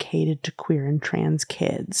dedicated to queer and trans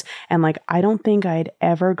kids. And like, I don't think I'd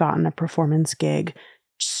ever gotten a performance gig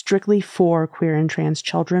strictly for queer and trans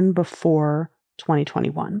children before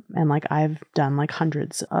 2021. And like I've done like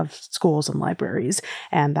hundreds of schools and libraries.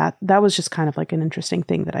 And that was just kind of like an interesting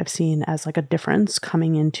thing that I've seen as like a difference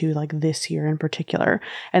coming into like this year in particular.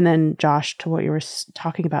 And then Josh, to what you were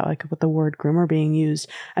talking about, like with the word groomer being used.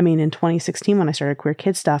 I mean, in 2016, when I started queer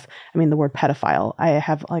kid stuff, I mean, the word pedophile, I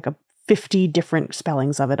have like a 50 different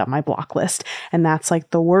spellings of it on my block list. And that's like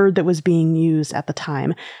the word that was being used at the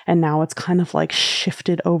time. And now it's kind of like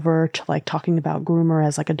shifted over to like talking about groomer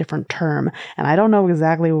as like a different term. And I don't know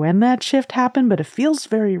exactly when that shift happened, but it feels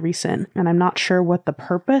very recent. And I'm not sure what the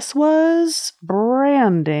purpose was.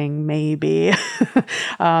 Branding, maybe,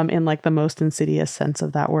 in like the most insidious sense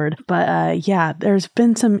of that word. But yeah, there's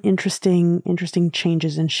been some interesting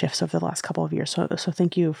changes and shifts over the last couple of years. So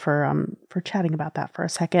thank you for chatting about that for a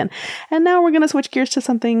second. And now we're going to switch gears to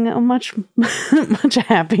something much, much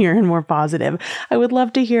happier and more positive. I would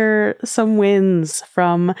love to hear some wins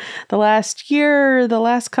from the last year, the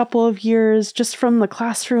last couple of years, just from the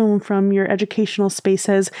classroom, from your educational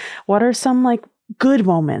spaces. What are some like good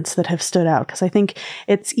moments that have stood out? Because I think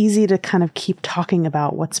it's easy to kind of keep talking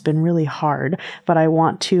about what's been really hard, but I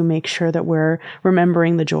want to make sure that we're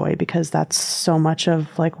remembering the joy, because that's so much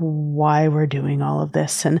of like why we're doing all of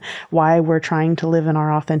this and why we're trying to live in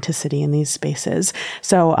our authenticity in these spaces.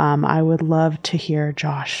 So I would love to hear,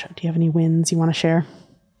 Josh, do you have any wins you want to share?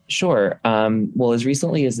 Sure. Well, as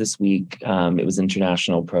recently as this week, it was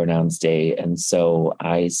International Pronouns Day. And so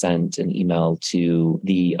I sent an email to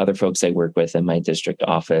the other folks I work with in my district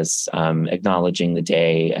office, acknowledging the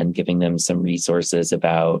day and giving them some resources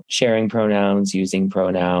about sharing pronouns, using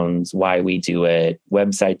pronouns, why we do it,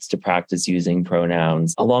 websites to practice using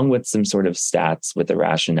pronouns, along with some sort of stats with the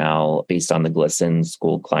rationale based on the GLSEN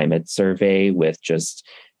School Climate Survey, with just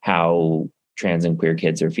how trans and queer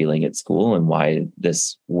kids are feeling at school and why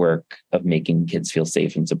this work of making kids feel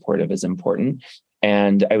safe and supportive is important.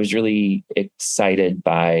 And I was really excited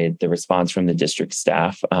by the response from the district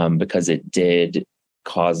staff because it did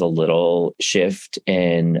cause a little shift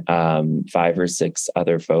in 5 or 6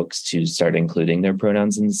 other folks to start including their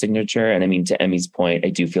pronouns in the signature. And I mean, to Emmy's point, I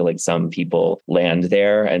do feel like some people land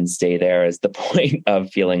there and stay there as the point of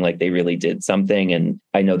feeling like they really did something. And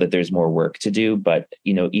I know that there's more work to do, but,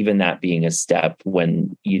 you know, even that being a step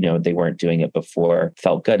when, you know, they weren't doing it before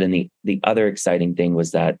felt good. And the other exciting thing was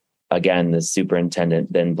that, again, the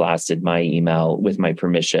superintendent then blasted my email with my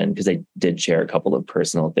permission, because I did share a couple of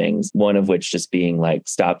personal things. One of which just being like,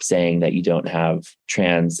 stop saying that you don't have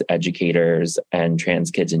trans educators and trans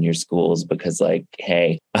kids in your schools, because like,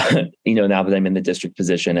 hey, you know, now that I'm in the district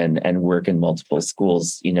position and work in multiple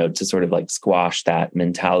schools, you know, to sort of like squash that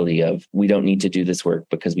mentality of we don't need to do this work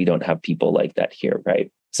because we don't have people like that here, right?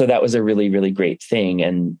 So that was a really, really great thing.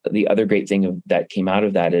 And the other great thing that came out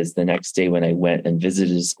of that is the next day when I went and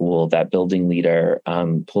visited a school, that building leader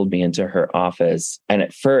pulled me into her office. And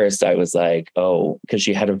at first I was like, oh, because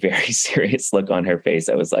she had a very serious look on her face.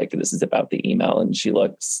 I was like, this is about the email and she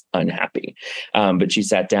looks unhappy. But she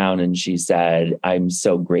sat down and she said, I'm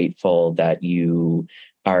so grateful that you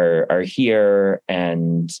are here,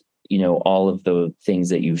 and you know, all of the things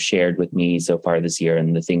that you've shared with me so far this year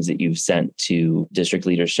and the things that you've sent to district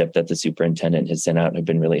leadership that the superintendent has sent out have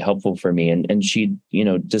been really helpful for me. And she, you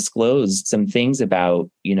know, disclosed some things about,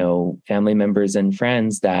 you know, family members and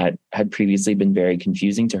friends that had previously been very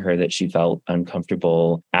confusing to her, that she felt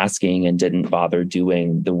uncomfortable asking and didn't bother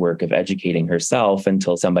doing the work of educating herself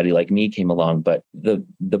until somebody like me came along. But the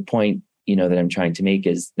point, you know, that I'm trying to make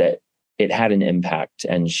is that it had an impact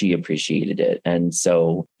and she appreciated it. And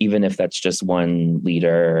so even if that's just one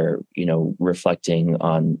leader, you know, reflecting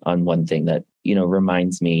on one thing that, you know,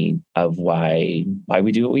 reminds me of why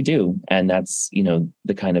we do what we do. And that's, you know,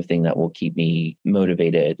 the kind of thing that will keep me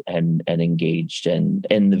motivated and engaged and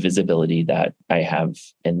in the visibility that I have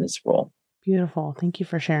in this role. Beautiful. Thank you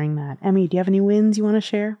for sharing that. Emmy, do you have any wins you want to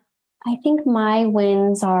share? I think my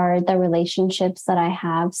wins are the relationships that I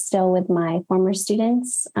have still with my former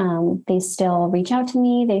students. They still reach out to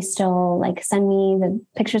me. They still like send me the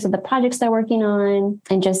pictures of the projects they're working on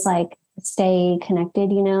and just like stay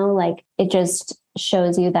connected, you know, like it just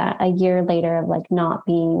shows you that a year later of like not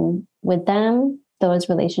being with them, those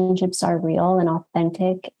relationships are real and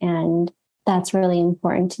authentic. And that's really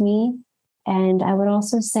important to me. And I would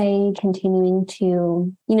also say continuing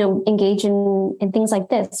to, you know, engage in things like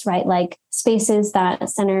this, right? Like spaces that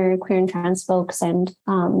center queer and trans folks, and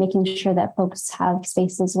making sure that folks have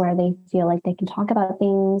spaces where they feel like they can talk about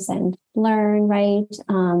things and learn, right?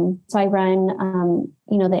 So I run,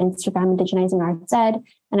 you know, the Instagram Indigenizing Arts Ed,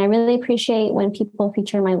 and I really appreciate when people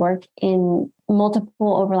feature my work in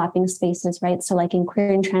multiple overlapping spaces, right? So like in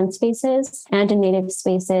queer and trans spaces and in Native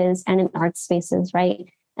spaces and in arts spaces, right?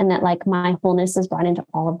 And that like my wholeness is brought into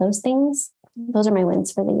all of those things. Those are my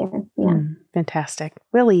wins for the year. Yeah. Fantastic.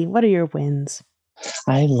 Willy, what are your wins?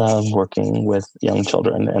 I love working with young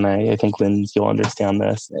children. And I think, Lynn, you'll understand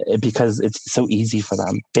this because it's so easy for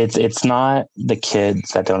them. It's not the kids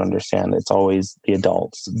that don't understand. It's always the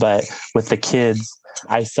adults. But with the kids,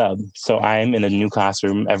 I sub. So I'm in a new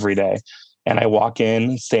classroom every day. And I walk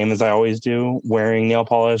in, same as I always do, wearing nail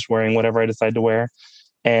polish, wearing whatever I decide to wear.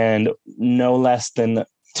 And no less than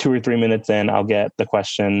 2 or 3 minutes in, I'll get the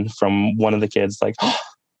question from one of the kids like, oh,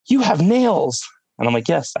 you have nails. And I'm like,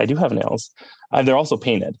 yes, I do have nails. They're also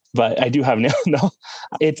painted, but I do have nails. No,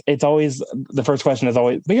 it's always, the first question is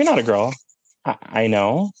always, but you're not a girl. I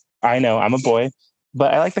know, I'm a boy,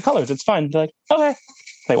 but I like the colors. It's fun. They're like, okay.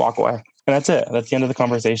 They walk away. And that's it. That's the end of the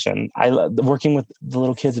conversation. I love working with the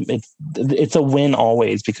little kids. It's a win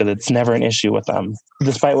always because it's never an issue with them.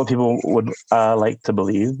 Despite what people would like to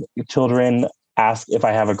believe, children ask if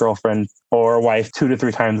I have a girlfriend or a wife 2 to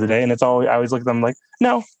 3 times a day. And I always look at them like,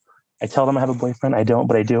 no. I tell them I have a boyfriend. I don't,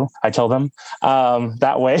 but I do. I tell them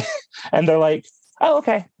that way. And they're like, oh,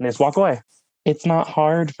 okay. And they just walk away. It's not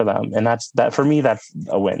hard for them. And that for me, that's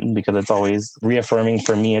a win because it's always reaffirming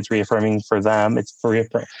for me. It's reaffirming for them. It's for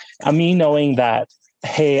me knowing that,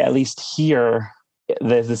 hey, at least here,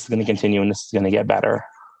 this is going to continue and this is going to get better.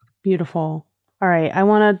 Beautiful. All right. I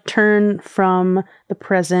want to turn from the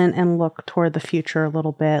present and look toward the future a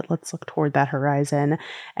little bit. Let's look toward that horizon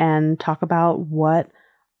and talk about what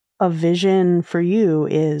a vision for you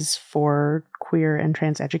is for queer and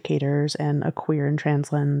trans educators and a queer and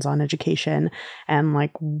trans lens on education. And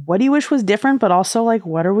like, what do you wish was different, but also like,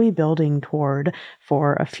 what are we building toward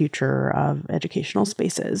for a future of educational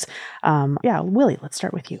spaces? Willy, let's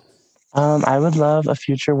start with you. I would love a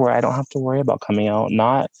future where I don't have to worry about coming out,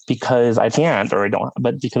 not because I can't or I don't,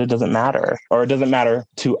 but because it doesn't matter, or it doesn't matter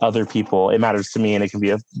to other people. It matters to me, and it can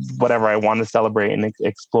be whatever I want to celebrate and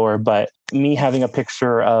explore. But me having a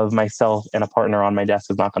picture of myself and a partner on my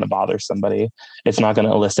desk is not going to bother somebody. It's not going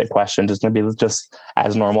to elicit questions. It's going to be just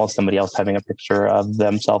as normal as somebody else having a picture of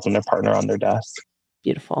themselves and their partner on their desk.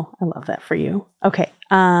 Beautiful. I love that for you. Okay.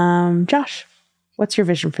 Josh, what's your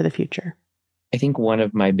vision for the future? I think one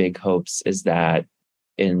of my big hopes is that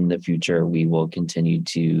in the future, we will continue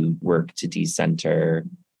to work to decenter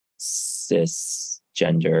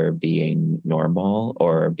cisgender being normal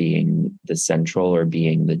or being the central or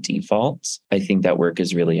being the default. I think that work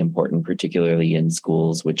is really important, particularly in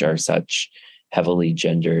schools, which are such heavily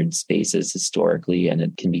gendered spaces historically, and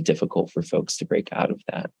it can be difficult for folks to break out of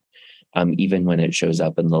that. Even when it shows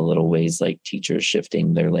up in the little ways like teachers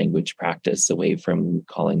shifting their language practice away from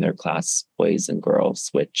calling their class boys and girls,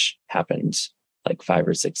 which happened like 5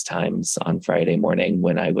 or 6 times on Friday morning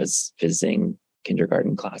when I was visiting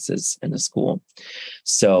kindergarten classes in a school.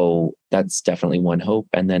 So that's definitely one hope.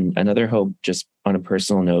 And then another hope, just on a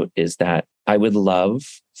personal note, is that I would love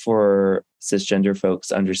for cisgender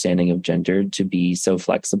folks' understanding of gender to be so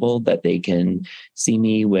flexible that they can see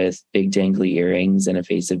me with big dangly earrings and a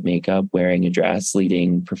face of makeup, wearing a dress,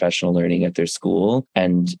 leading professional learning at their school,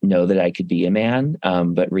 and know that I could be a man.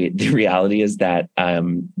 But the reality is that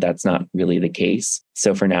that's not really the case.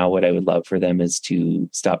 So for now, what I would love for them is to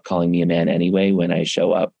stop calling me a man anyway when I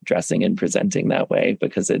show up dressing and presenting that way,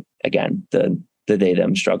 because the they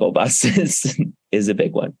them struggle bus is a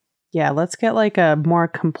big one. Yeah, let's get like a more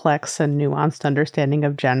complex and nuanced understanding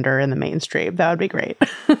of gender in the mainstream. That would be great.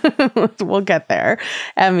 We'll get there.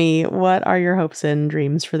 Emmy, what are your hopes and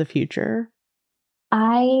dreams for the future?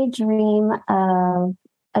 I dream of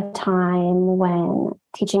a time when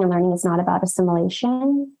teaching and learning is not about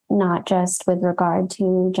assimilation, not just with regard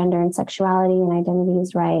to gender and sexuality and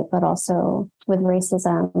identities, right, but also with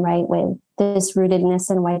racism, right, with this rootedness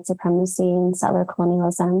in white supremacy and settler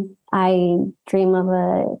colonialism. I dream of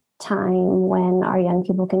a time when our young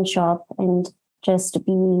people can show up and just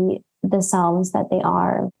be the selves that they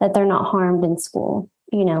are, that they're not harmed in school.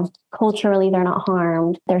 You know, culturally, they're not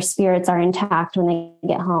harmed. Their spirits are intact when they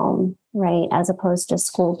get home, right? As opposed to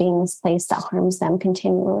school being this place that harms them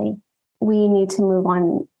continually. We need to move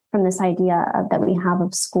on from this idea that we have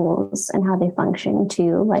of schools and how they function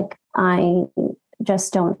too. Like, I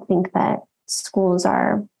just don't think that schools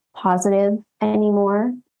are positive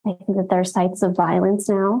anymore. I think that they're sites of violence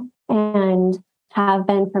now and have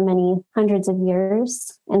been for many hundreds of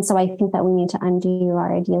years. And so I think that we need to undo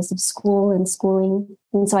our ideas of school and schooling.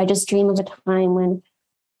 And so I just dream of a time when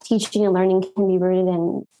teaching and learning can be rooted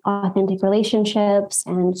in authentic relationships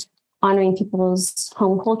and honoring people's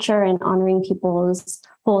home culture and honoring people's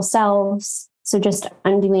whole selves. So just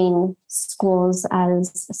undoing schools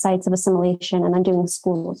as sites of assimilation and undoing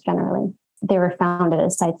schools generally. They were founded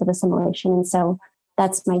as sites of assimilation. And so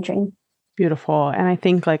that's my dream. Beautiful. And I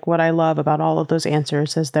think like what I love about all of those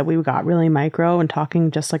answers is that we got really micro and talking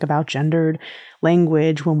just like about gendered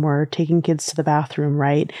language when we're taking kids to the bathroom,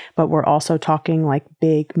 right? But we're also talking like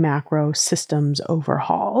big macro systems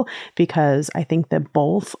overhaul, because I think that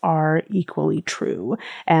both are equally true.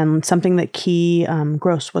 And something that Key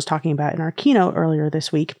Gross was talking about in our keynote earlier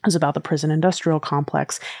this week was about the prison industrial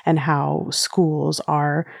complex and how schools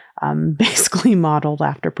are basically modeled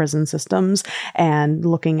after prison systems, and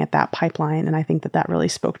looking at that pipeline. And I think that that really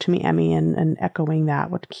spoke to me, Emmy, and echoing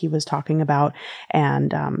that, what Key was talking about,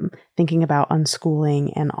 and thinking about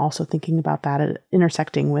unschooling, and also thinking about that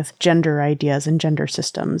intersecting with gender ideas and gender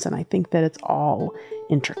systems. And I think that it's all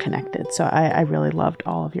interconnected. So I really loved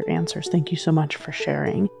all of your answers. Thank you so much for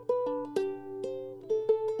sharing.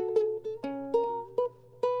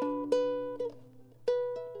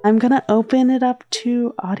 I'm going to open it up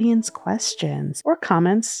to audience questions or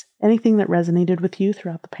comments, anything that resonated with you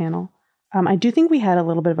throughout the panel. I do think we had a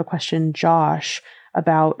little bit of a question, Josh,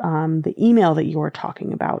 about the email that you were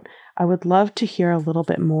talking about. I would love to hear a little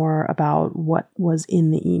bit more about what was in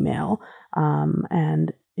the email.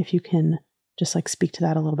 And if you can just like speak to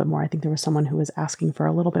that a little bit more. I think there was someone who was asking for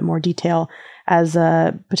a little bit more detail as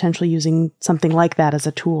potentially using something like that as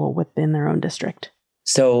a tool within their own district.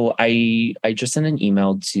 So I just sent an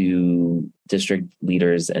email to district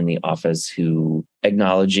leaders in the office who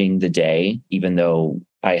acknowledging the day, even though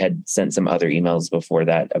I had sent some other emails before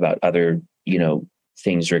that about other,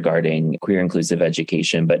 things regarding queer inclusive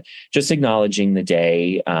education, but just acknowledging the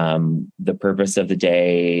day, the purpose of the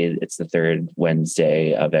day. It's the third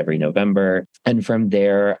Wednesday of every November. And from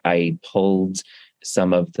there, I pulled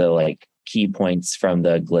some of the key points from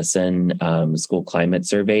the GLSEN school climate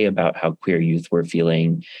survey about how queer youth were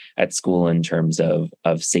feeling at school in terms of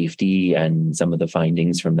safety, and some of the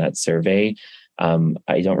findings from that survey.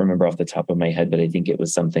 I don't remember off the top of my head, but I think it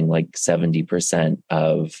was something like 70%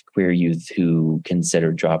 of queer youth who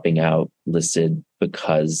considered dropping out listed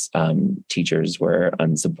because teachers were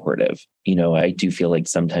unsupportive. I do feel like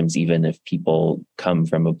sometimes even if people come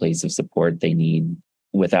from a place of support,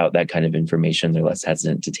 without that kind of information, they're less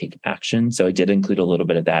hesitant to take action. So I did include a little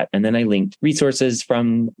bit of that. And then I linked resources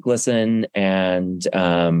from GLSEN and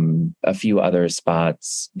a few other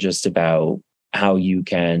spots just about how you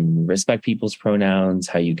can respect people's pronouns,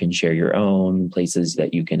 how you can share your own, places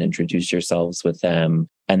that you can introduce yourselves with them.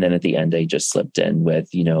 And then at the end, I just slipped in with,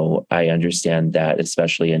 I understand that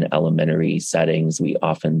especially in elementary settings, we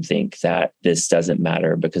often think that this doesn't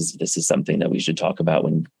matter because this is something that we should talk about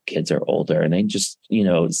when kids are older. And I just,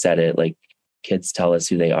 said it like, kids tell us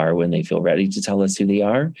who they are when they feel ready to tell us who they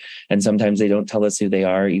are. And sometimes they don't tell us who they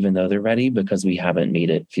are, even though they're ready, because we haven't made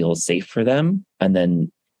it feel safe for them. And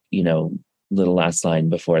then, little last line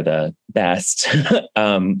before the best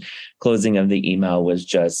closing of the email was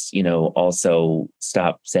just, also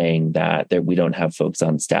stop saying that we don't have folks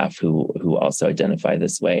on staff who also identify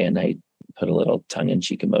this way. And I put a little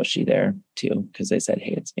tongue-in-cheek emoji there too, because I said,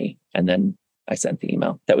 hey, it's me. And then I sent the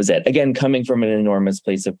email. That was it. Again, coming from an enormous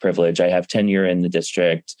place of privilege. I have tenure in the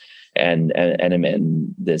district and I'm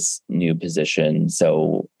in this new position.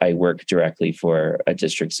 So I work directly for a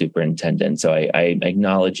district superintendent. So I'm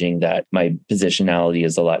acknowledging that my positionality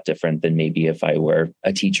is a lot different than maybe if I were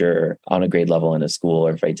a teacher on a grade level in a school,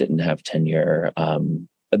 or if I didn't have tenure.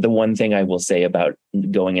 The one thing I will say about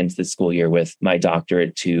going into the school year with my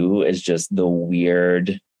doctorate too is just the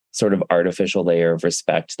weird sort of artificial layer of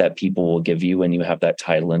respect that people will give you when you have that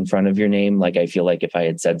title in front of your name. Like, I feel like if I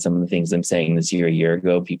had said some of the things I'm saying this year, a year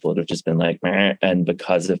ago, people would have just been like, meh. And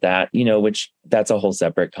because of that, which that's a whole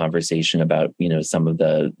separate conversation about, some of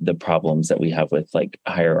the problems that we have with like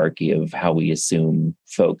hierarchy of how we assume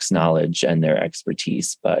folks' knowledge and their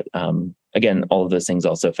expertise. But again, all of those things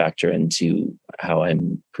also factor into how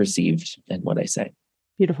I'm perceived and what I say.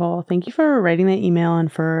 Beautiful. Thank you for writing that email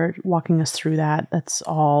and for walking us through that. That's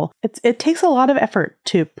all. It takes a lot of effort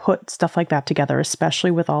to put stuff like that together,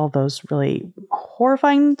 especially with all those really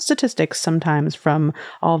horrifying statistics sometimes from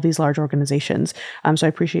all of these large organizations. So I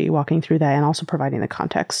appreciate you walking through that and also providing the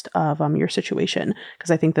context of your situation,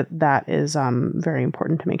 because I think that is very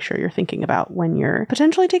important to make sure you're thinking about when you're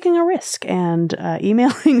potentially taking a risk and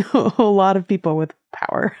emailing a lot of people with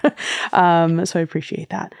power. So I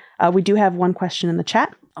appreciate that. We do have one question in the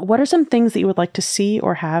chat. What are some things that you would like to see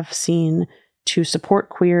or have seen to support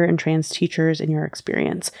queer and trans teachers in your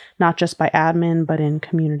experience, not just by admin, but in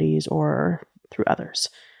communities or through others?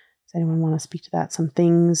 Does anyone want to speak to that? Some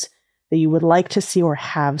things that you would like to see or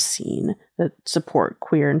have seen that support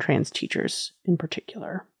queer and trans teachers in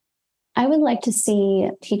particular? I would like to see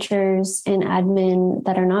teachers and admin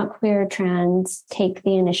that are not queer or trans take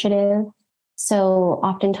the initiative So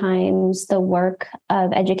oftentimes the work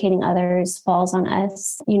of educating others falls on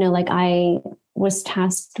us. Like I was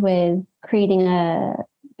tasked with creating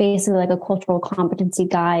basically like a cultural competency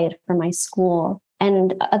guide for my school,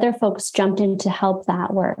 and other folks jumped in to help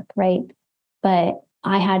that work, right? But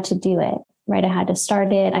I had to do it, right? I had to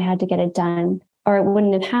start it. I had to get it done, or it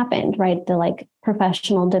wouldn't have happened, right? The like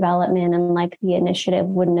professional development and like the initiative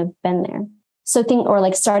wouldn't have been there. So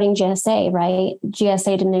like starting GSA, right?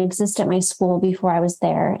 GSA didn't exist at my school before I was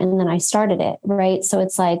there, and then I started it, right? So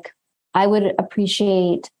it's like, I would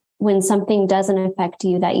appreciate when something doesn't affect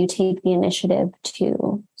you, that you take the initiative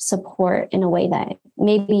to support in a way that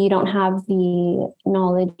maybe you don't have the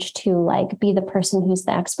knowledge to like be the person who's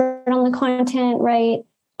the expert on the content, right?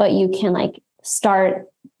 But you can like start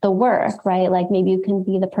the work, right? Like maybe you can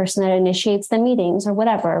be the person that initiates the meetings or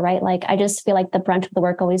whatever, right? Like I just feel like the brunt of the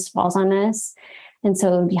work always falls on us. And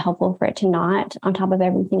so it would be helpful for it to not on top of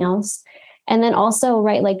everything else. And then also,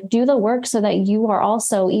 right, like do the work so that you are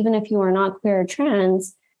also, even if you are not queer or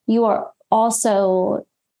trans, you are also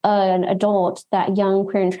an adult that young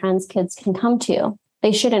queer and trans kids can come to.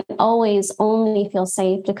 They shouldn't always only feel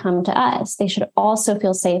safe to come to us. They should also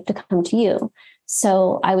feel safe to come to you.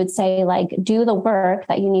 So I would say, like, do the work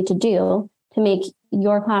that you need to do to make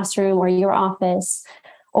your classroom or your office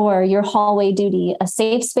or your hallway duty a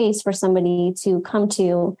safe space for somebody to come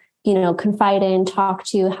to, confide in, talk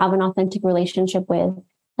to, have an authentic relationship with.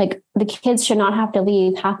 Like the kids should not have to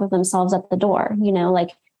leave half of themselves at the door, like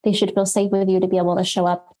they should feel safe with you to be able to show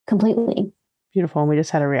up completely. Beautiful. And we just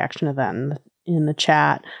had a reaction to that in the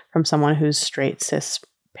chat from someone who's straight cis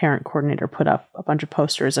parent coordinator put up a bunch of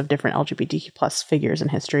posters of different LGBTQ plus figures in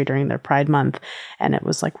history during their Pride Month. And it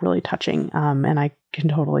was like really touching. And I can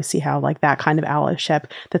totally see how like that kind of allyship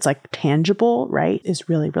that's like tangible, right, is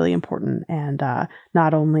really, really important. And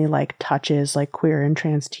not only like touches like queer and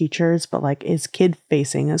trans teachers, but like is kid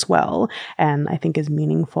facing as well. And I think is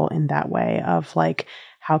meaningful in that way of like,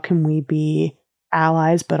 how can we be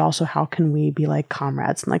allies, but also how can we be like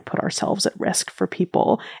comrades and like put ourselves at risk for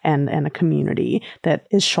people and a community that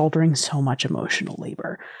is shouldering so much emotional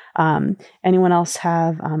labor. Anyone else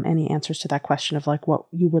have any answers to that question of like what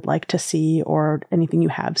you would like to see or anything you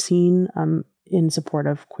have seen in support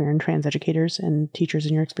of queer and trans educators and teachers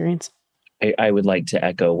in your experience? I would like to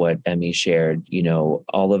echo what Emmy shared.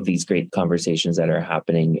 All of these great conversations that are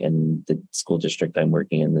happening in the school district I'm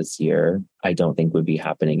working in this year, I don't think would be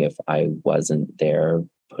happening if I wasn't there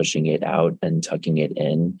pushing it out and tucking it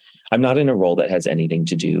in. I'm not in a role that has anything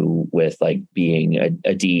to do with like being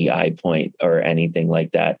a DEI point or anything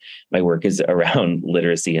like that. My work is around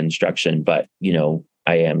literacy instruction, but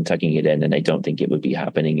I am tucking it in, and I don't think it would be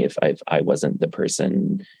happening if I wasn't the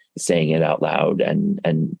person saying it out loud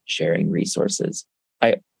and sharing resources.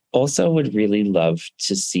 I also would really love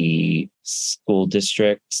to see school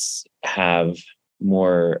districts have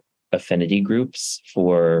more affinity groups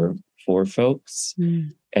for folks.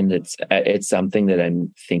 And it's something that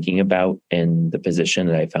I'm thinking about in the position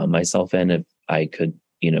that I found myself in, if I could,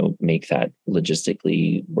 make that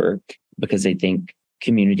logistically work, because I think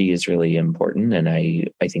community is really important. And I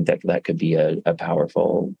think that could be a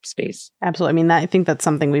powerful space. Absolutely. I mean, I think that's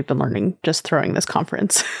something we've been learning just throwing this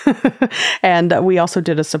conference. And we also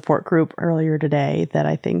did a support group earlier today that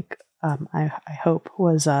I think I hope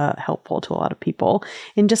was helpful to a lot of people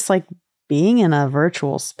in just like being in a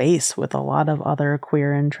virtual space with a lot of other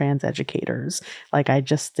queer and trans educators. Like, I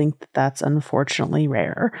just think that's unfortunately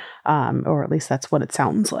rare, or at least that's what it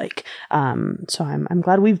sounds like. So I'm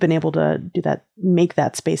glad we've been able to do that, make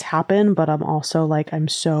that space happen. But I'm also like, I'm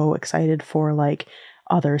so excited for like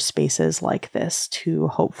other spaces like this to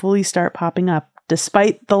hopefully start popping up,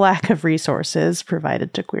 despite the lack of resources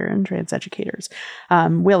provided to queer and trans educators.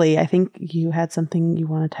 Willy, I think you had something you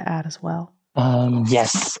wanted to add as well.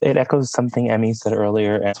 Yes, it echoes something Emmy said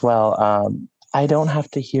earlier as well. I don't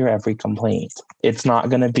have to hear every complaint. It's not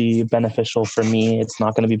going to be beneficial for me. It's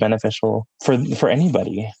not going to be beneficial for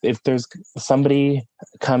anybody. If there's somebody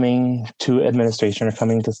coming to administration or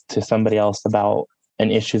coming to somebody else about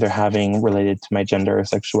an issue they're having related to my gender or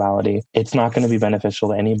sexuality, it's not going to be beneficial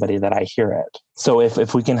to anybody that I hear it. So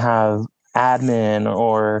if we can have admin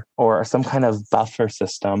or some kind of buffer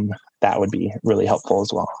system, that would be really helpful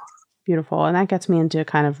as well. Beautiful. And that gets me into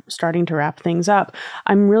kind of starting to wrap things up.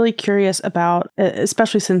 I'm really curious about,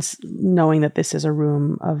 especially since knowing that this is a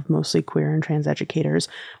room of mostly queer and trans educators,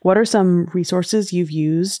 what are some resources you've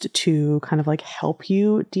used to kind of like help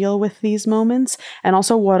you deal with these moments? And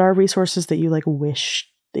also, what are resources that you like wish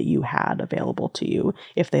that you had available to you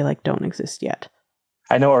if they like don't exist yet?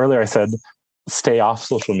 I know earlier I said stay off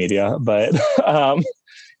social media, but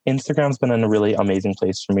Instagram's been a really amazing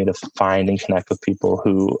place for me to find and connect with people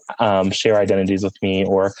who share identities with me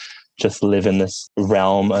or just live in this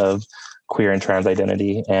realm of queer and trans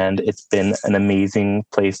identity. And it's been an amazing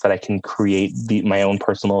place that I can create my own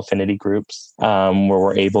personal affinity groups where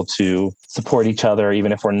we're able to support each other,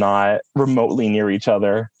 even if we're not remotely near each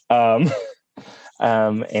other,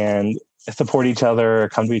 and support each other,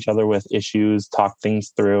 come to each other with issues, talk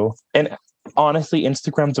things through. And honestly,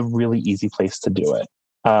 Instagram's a really easy place to do it.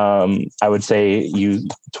 I would say use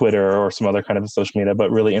Twitter or some other kind of social media, but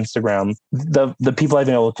really Instagram, the people I've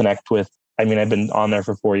been able to connect with, I mean, I've been on there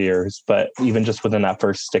for 4 years, but even just within that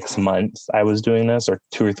first 6 months I was doing this, or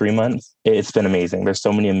 2 or 3 months, it's been amazing. There's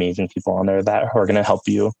so many amazing people on there that are going to help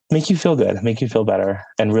you, make you feel good, make you feel better,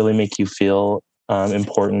 and really make you feel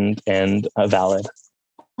important and valid.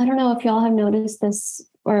 I don't know if y'all have noticed this,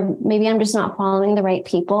 or maybe I'm just not following the right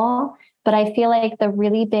people, but I feel like the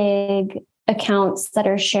really big accounts that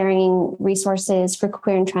are sharing resources for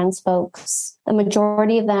queer and trans folks, the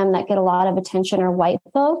majority of them that get a lot of attention are white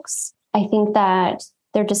folks. I think that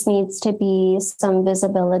there just needs to be some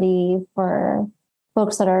visibility for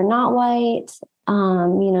folks that are not white,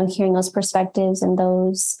 hearing those perspectives and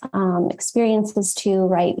those experiences too,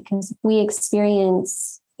 right? Because we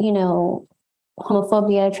experience,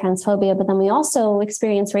 homophobia, transphobia, but then we also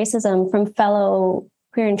experience racism from fellow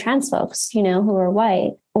queer and trans folks, who are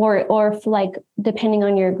white, or like, depending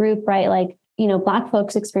on your group, right? Like, Black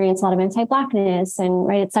folks experience a lot of anti-Blackness and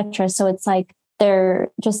right, et cetera. So it's like, there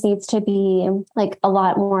just needs to be like a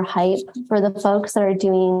lot more hype for the folks that are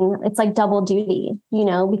doing, it's like double duty,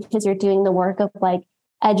 because you're doing the work of like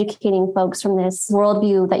educating folks from this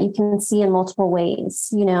worldview that you can see in multiple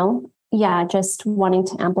ways, Yeah, just wanting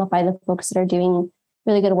to amplify the folks that are doing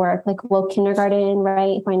really good work, like Woke Kindergarten,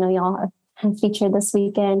 right? I know y'all have featured this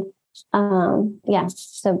weekend. So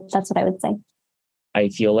that's what I would say. I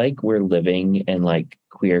feel like we're living in like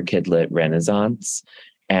queer kidlit renaissance.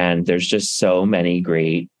 And there's just so many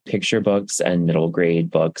great picture books and middle grade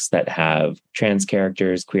books that have trans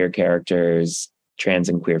characters, queer characters, trans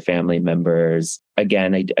and queer family members.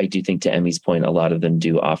 Again, I do think, to Emmy's point, a lot of them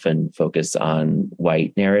do often focus on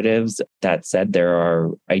white narratives. That said,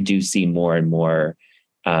 I do see more and more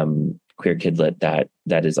queer kidlit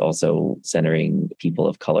that is also centering people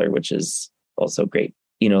of color, which is also great.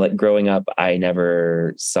 Like growing up, I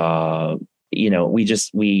never saw,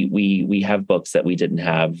 we have books that we didn't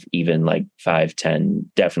have even like 5,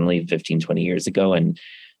 10, definitely 15, 20 years ago. And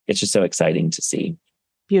it's just so exciting to see.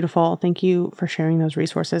 Beautiful. Thank you for sharing those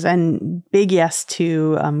resources, and big yes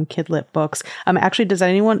to kidlit books. Actually,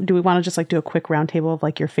 do we want to just like do a quick roundtable of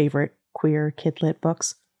like your favorite queer kidlit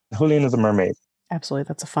books? Julian is a Mermaid. Absolutely.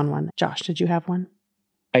 That's a fun one. Josh, did you have one?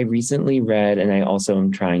 I recently read, and I also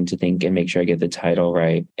am trying to think and make sure I get the title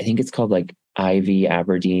right. I think it's called like Ivy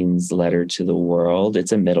Aberdeen's Letter to the World.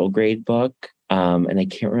 It's a middle grade book. And I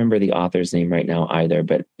can't remember the author's name right now either,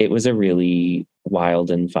 but it was a really wild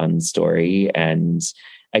and fun story. And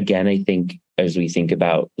again, I think as we think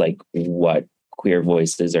about like what queer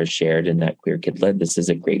voices are shared in that queer kidlit, this is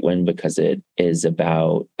a great one because it is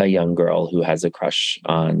about a young girl who has a crush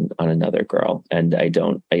on another girl. And I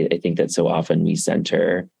think that so often we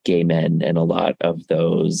center gay men in a lot of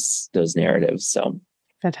those narratives. So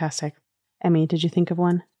fantastic. Emmy, did you think of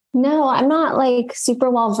one? No, I'm not like super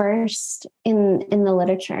well versed in the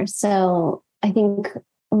literature. So I think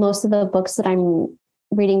most of the books that I'm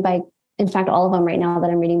reading in fact, all of them right now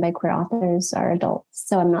that I'm reading by queer authors are adults.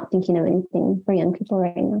 So I'm not thinking of anything for young people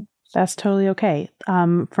right now. That's totally okay.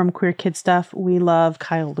 From Queer Kid Stuff, we love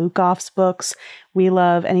Kyle Lukoff's books. We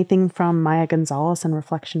love anything from Maya Gonzalez and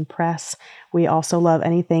Reflection Press. We also love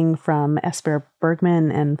anything from Esper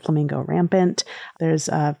Bergman and Flamingo Rampant. There's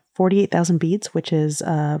 48,000 Beads, which is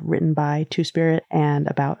written by Two-Spirit and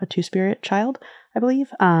about a Two-Spirit child, I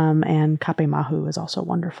believe. And Kape Mahu is also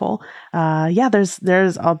wonderful.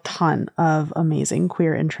 There's a ton of amazing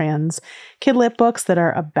queer and trans kidlit books that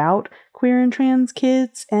are about queer and trans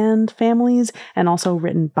kids and families, and also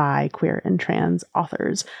written by queer and trans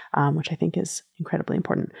authors, which I think is incredibly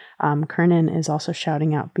important. Kernan is also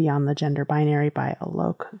shouting out Beyond the Gender Binary by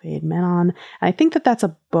Alok Vaid-Menon. And I think that's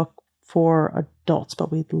a book for adults,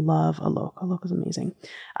 but we love Alok. Alok is amazing.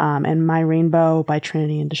 And My Rainbow by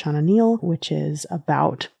Trinity and Deshauna Neal, which is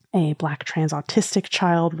about a Black trans autistic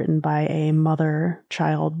child, written by a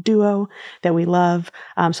mother-child duo that we love.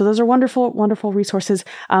 So those are wonderful, wonderful resources.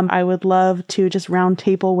 I would love to just round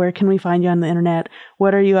table. Where can we find you on the internet?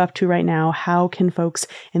 What are you up to right now? How can folks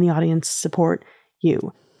in the audience support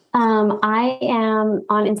you? I am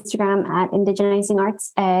on Instagram at Indigenizing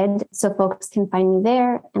Arts Ed, so folks can find me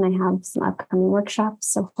there. And I have some upcoming workshops,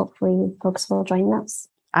 so hopefully folks will join those.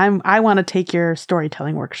 I want to take your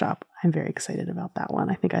storytelling workshop. I'm very excited about that one.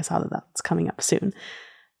 I think I saw that that's coming up soon.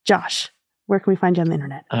 Josh, where can we find you on the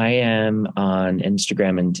internet? I am on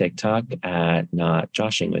Instagram and TikTok at Not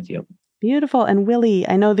Joshing With You. Beautiful. And Willy,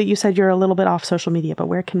 I know that you said you're a little bit off social media, but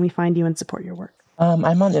where can we find you and support your work?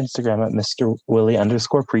 I'm on Instagram at Mr. Willy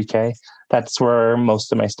 _pre-K. That's where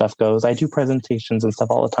most of my stuff goes. I do presentations and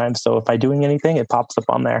stuff all the time. So if I'm doing anything, it pops up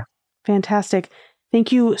on there. Fantastic.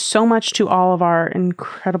 Thank you so much to all of our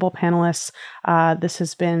incredible panelists. This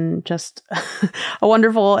has been just a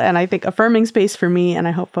wonderful and I think affirming space for me. And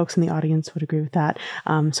I hope folks in the audience would agree with that.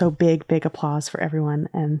 So big applause for everyone.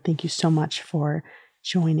 And thank you so much for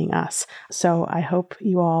joining us. So I hope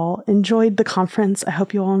you all enjoyed the conference. I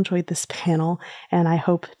hope you all enjoyed this panel, and I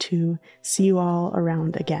hope to see you all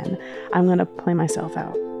around again. I'm going to play myself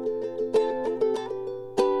out.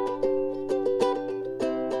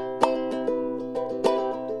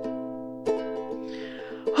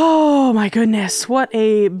 Oh my goodness, what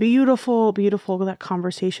a beautiful that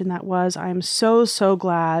conversation that was. I'm so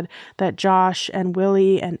glad that Josh and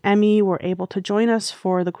Willy and Emmy were able to join us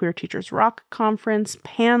for the Queer Teachers Rock Conference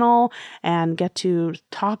panel and get to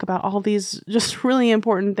talk about all these just really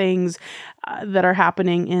important things that are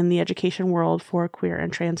happening in the education world for queer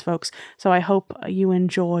and trans folks. So I hope you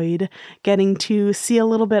enjoyed getting to see a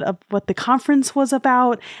little bit of what the conference was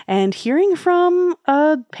about and hearing from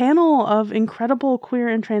a panel of incredible queer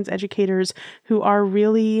and trans educators who are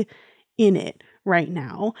really in it right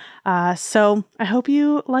now. So I hope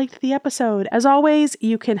you liked the episode. As always,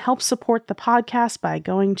 you can help support the podcast by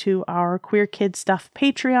going to our Queer Kid Stuff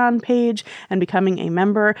Patreon page and becoming a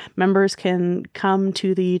member. Members can come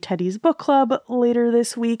to the Teddy's Book Club later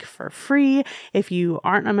this week for free. If you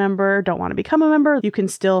aren't a member, don't want to become a member, you can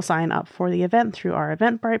still sign up for the event through our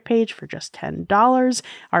Eventbrite page for just $10.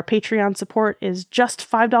 Our Patreon support is just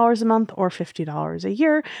 $5 a month or $50 a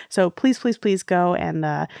year. So please go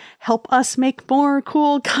and help us make more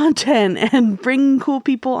cool content and bring cool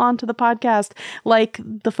people onto the podcast like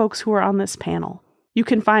the folks who are on this panel. You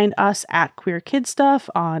can find us at Queer Kid Stuff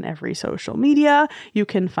on every social media. You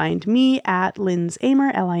can find me at Linz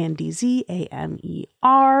Amer, LINDZAMER,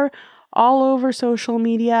 all over social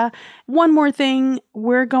media. One more thing,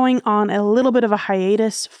 we're going on a little bit of a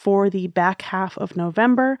hiatus for the back half of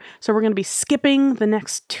November. So we're going to be skipping the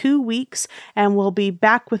next 2 weeks and we'll be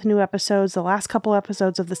back with new episodes, the last couple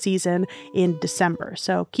episodes of the season in December.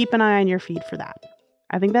 So keep an eye on your feed for that.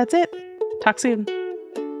 I think that's it. Talk soon.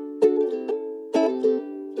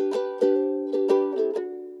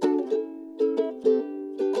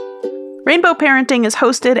 Rainbow Parenting is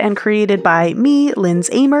hosted and created by me, Linz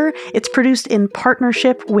Amer. It's produced in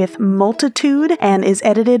partnership with Multitude and is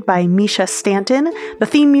edited by Misha Stanton. The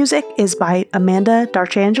theme music is by Amanda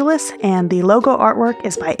Darchangelis, and the logo artwork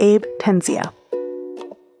is by Abe Tenzia.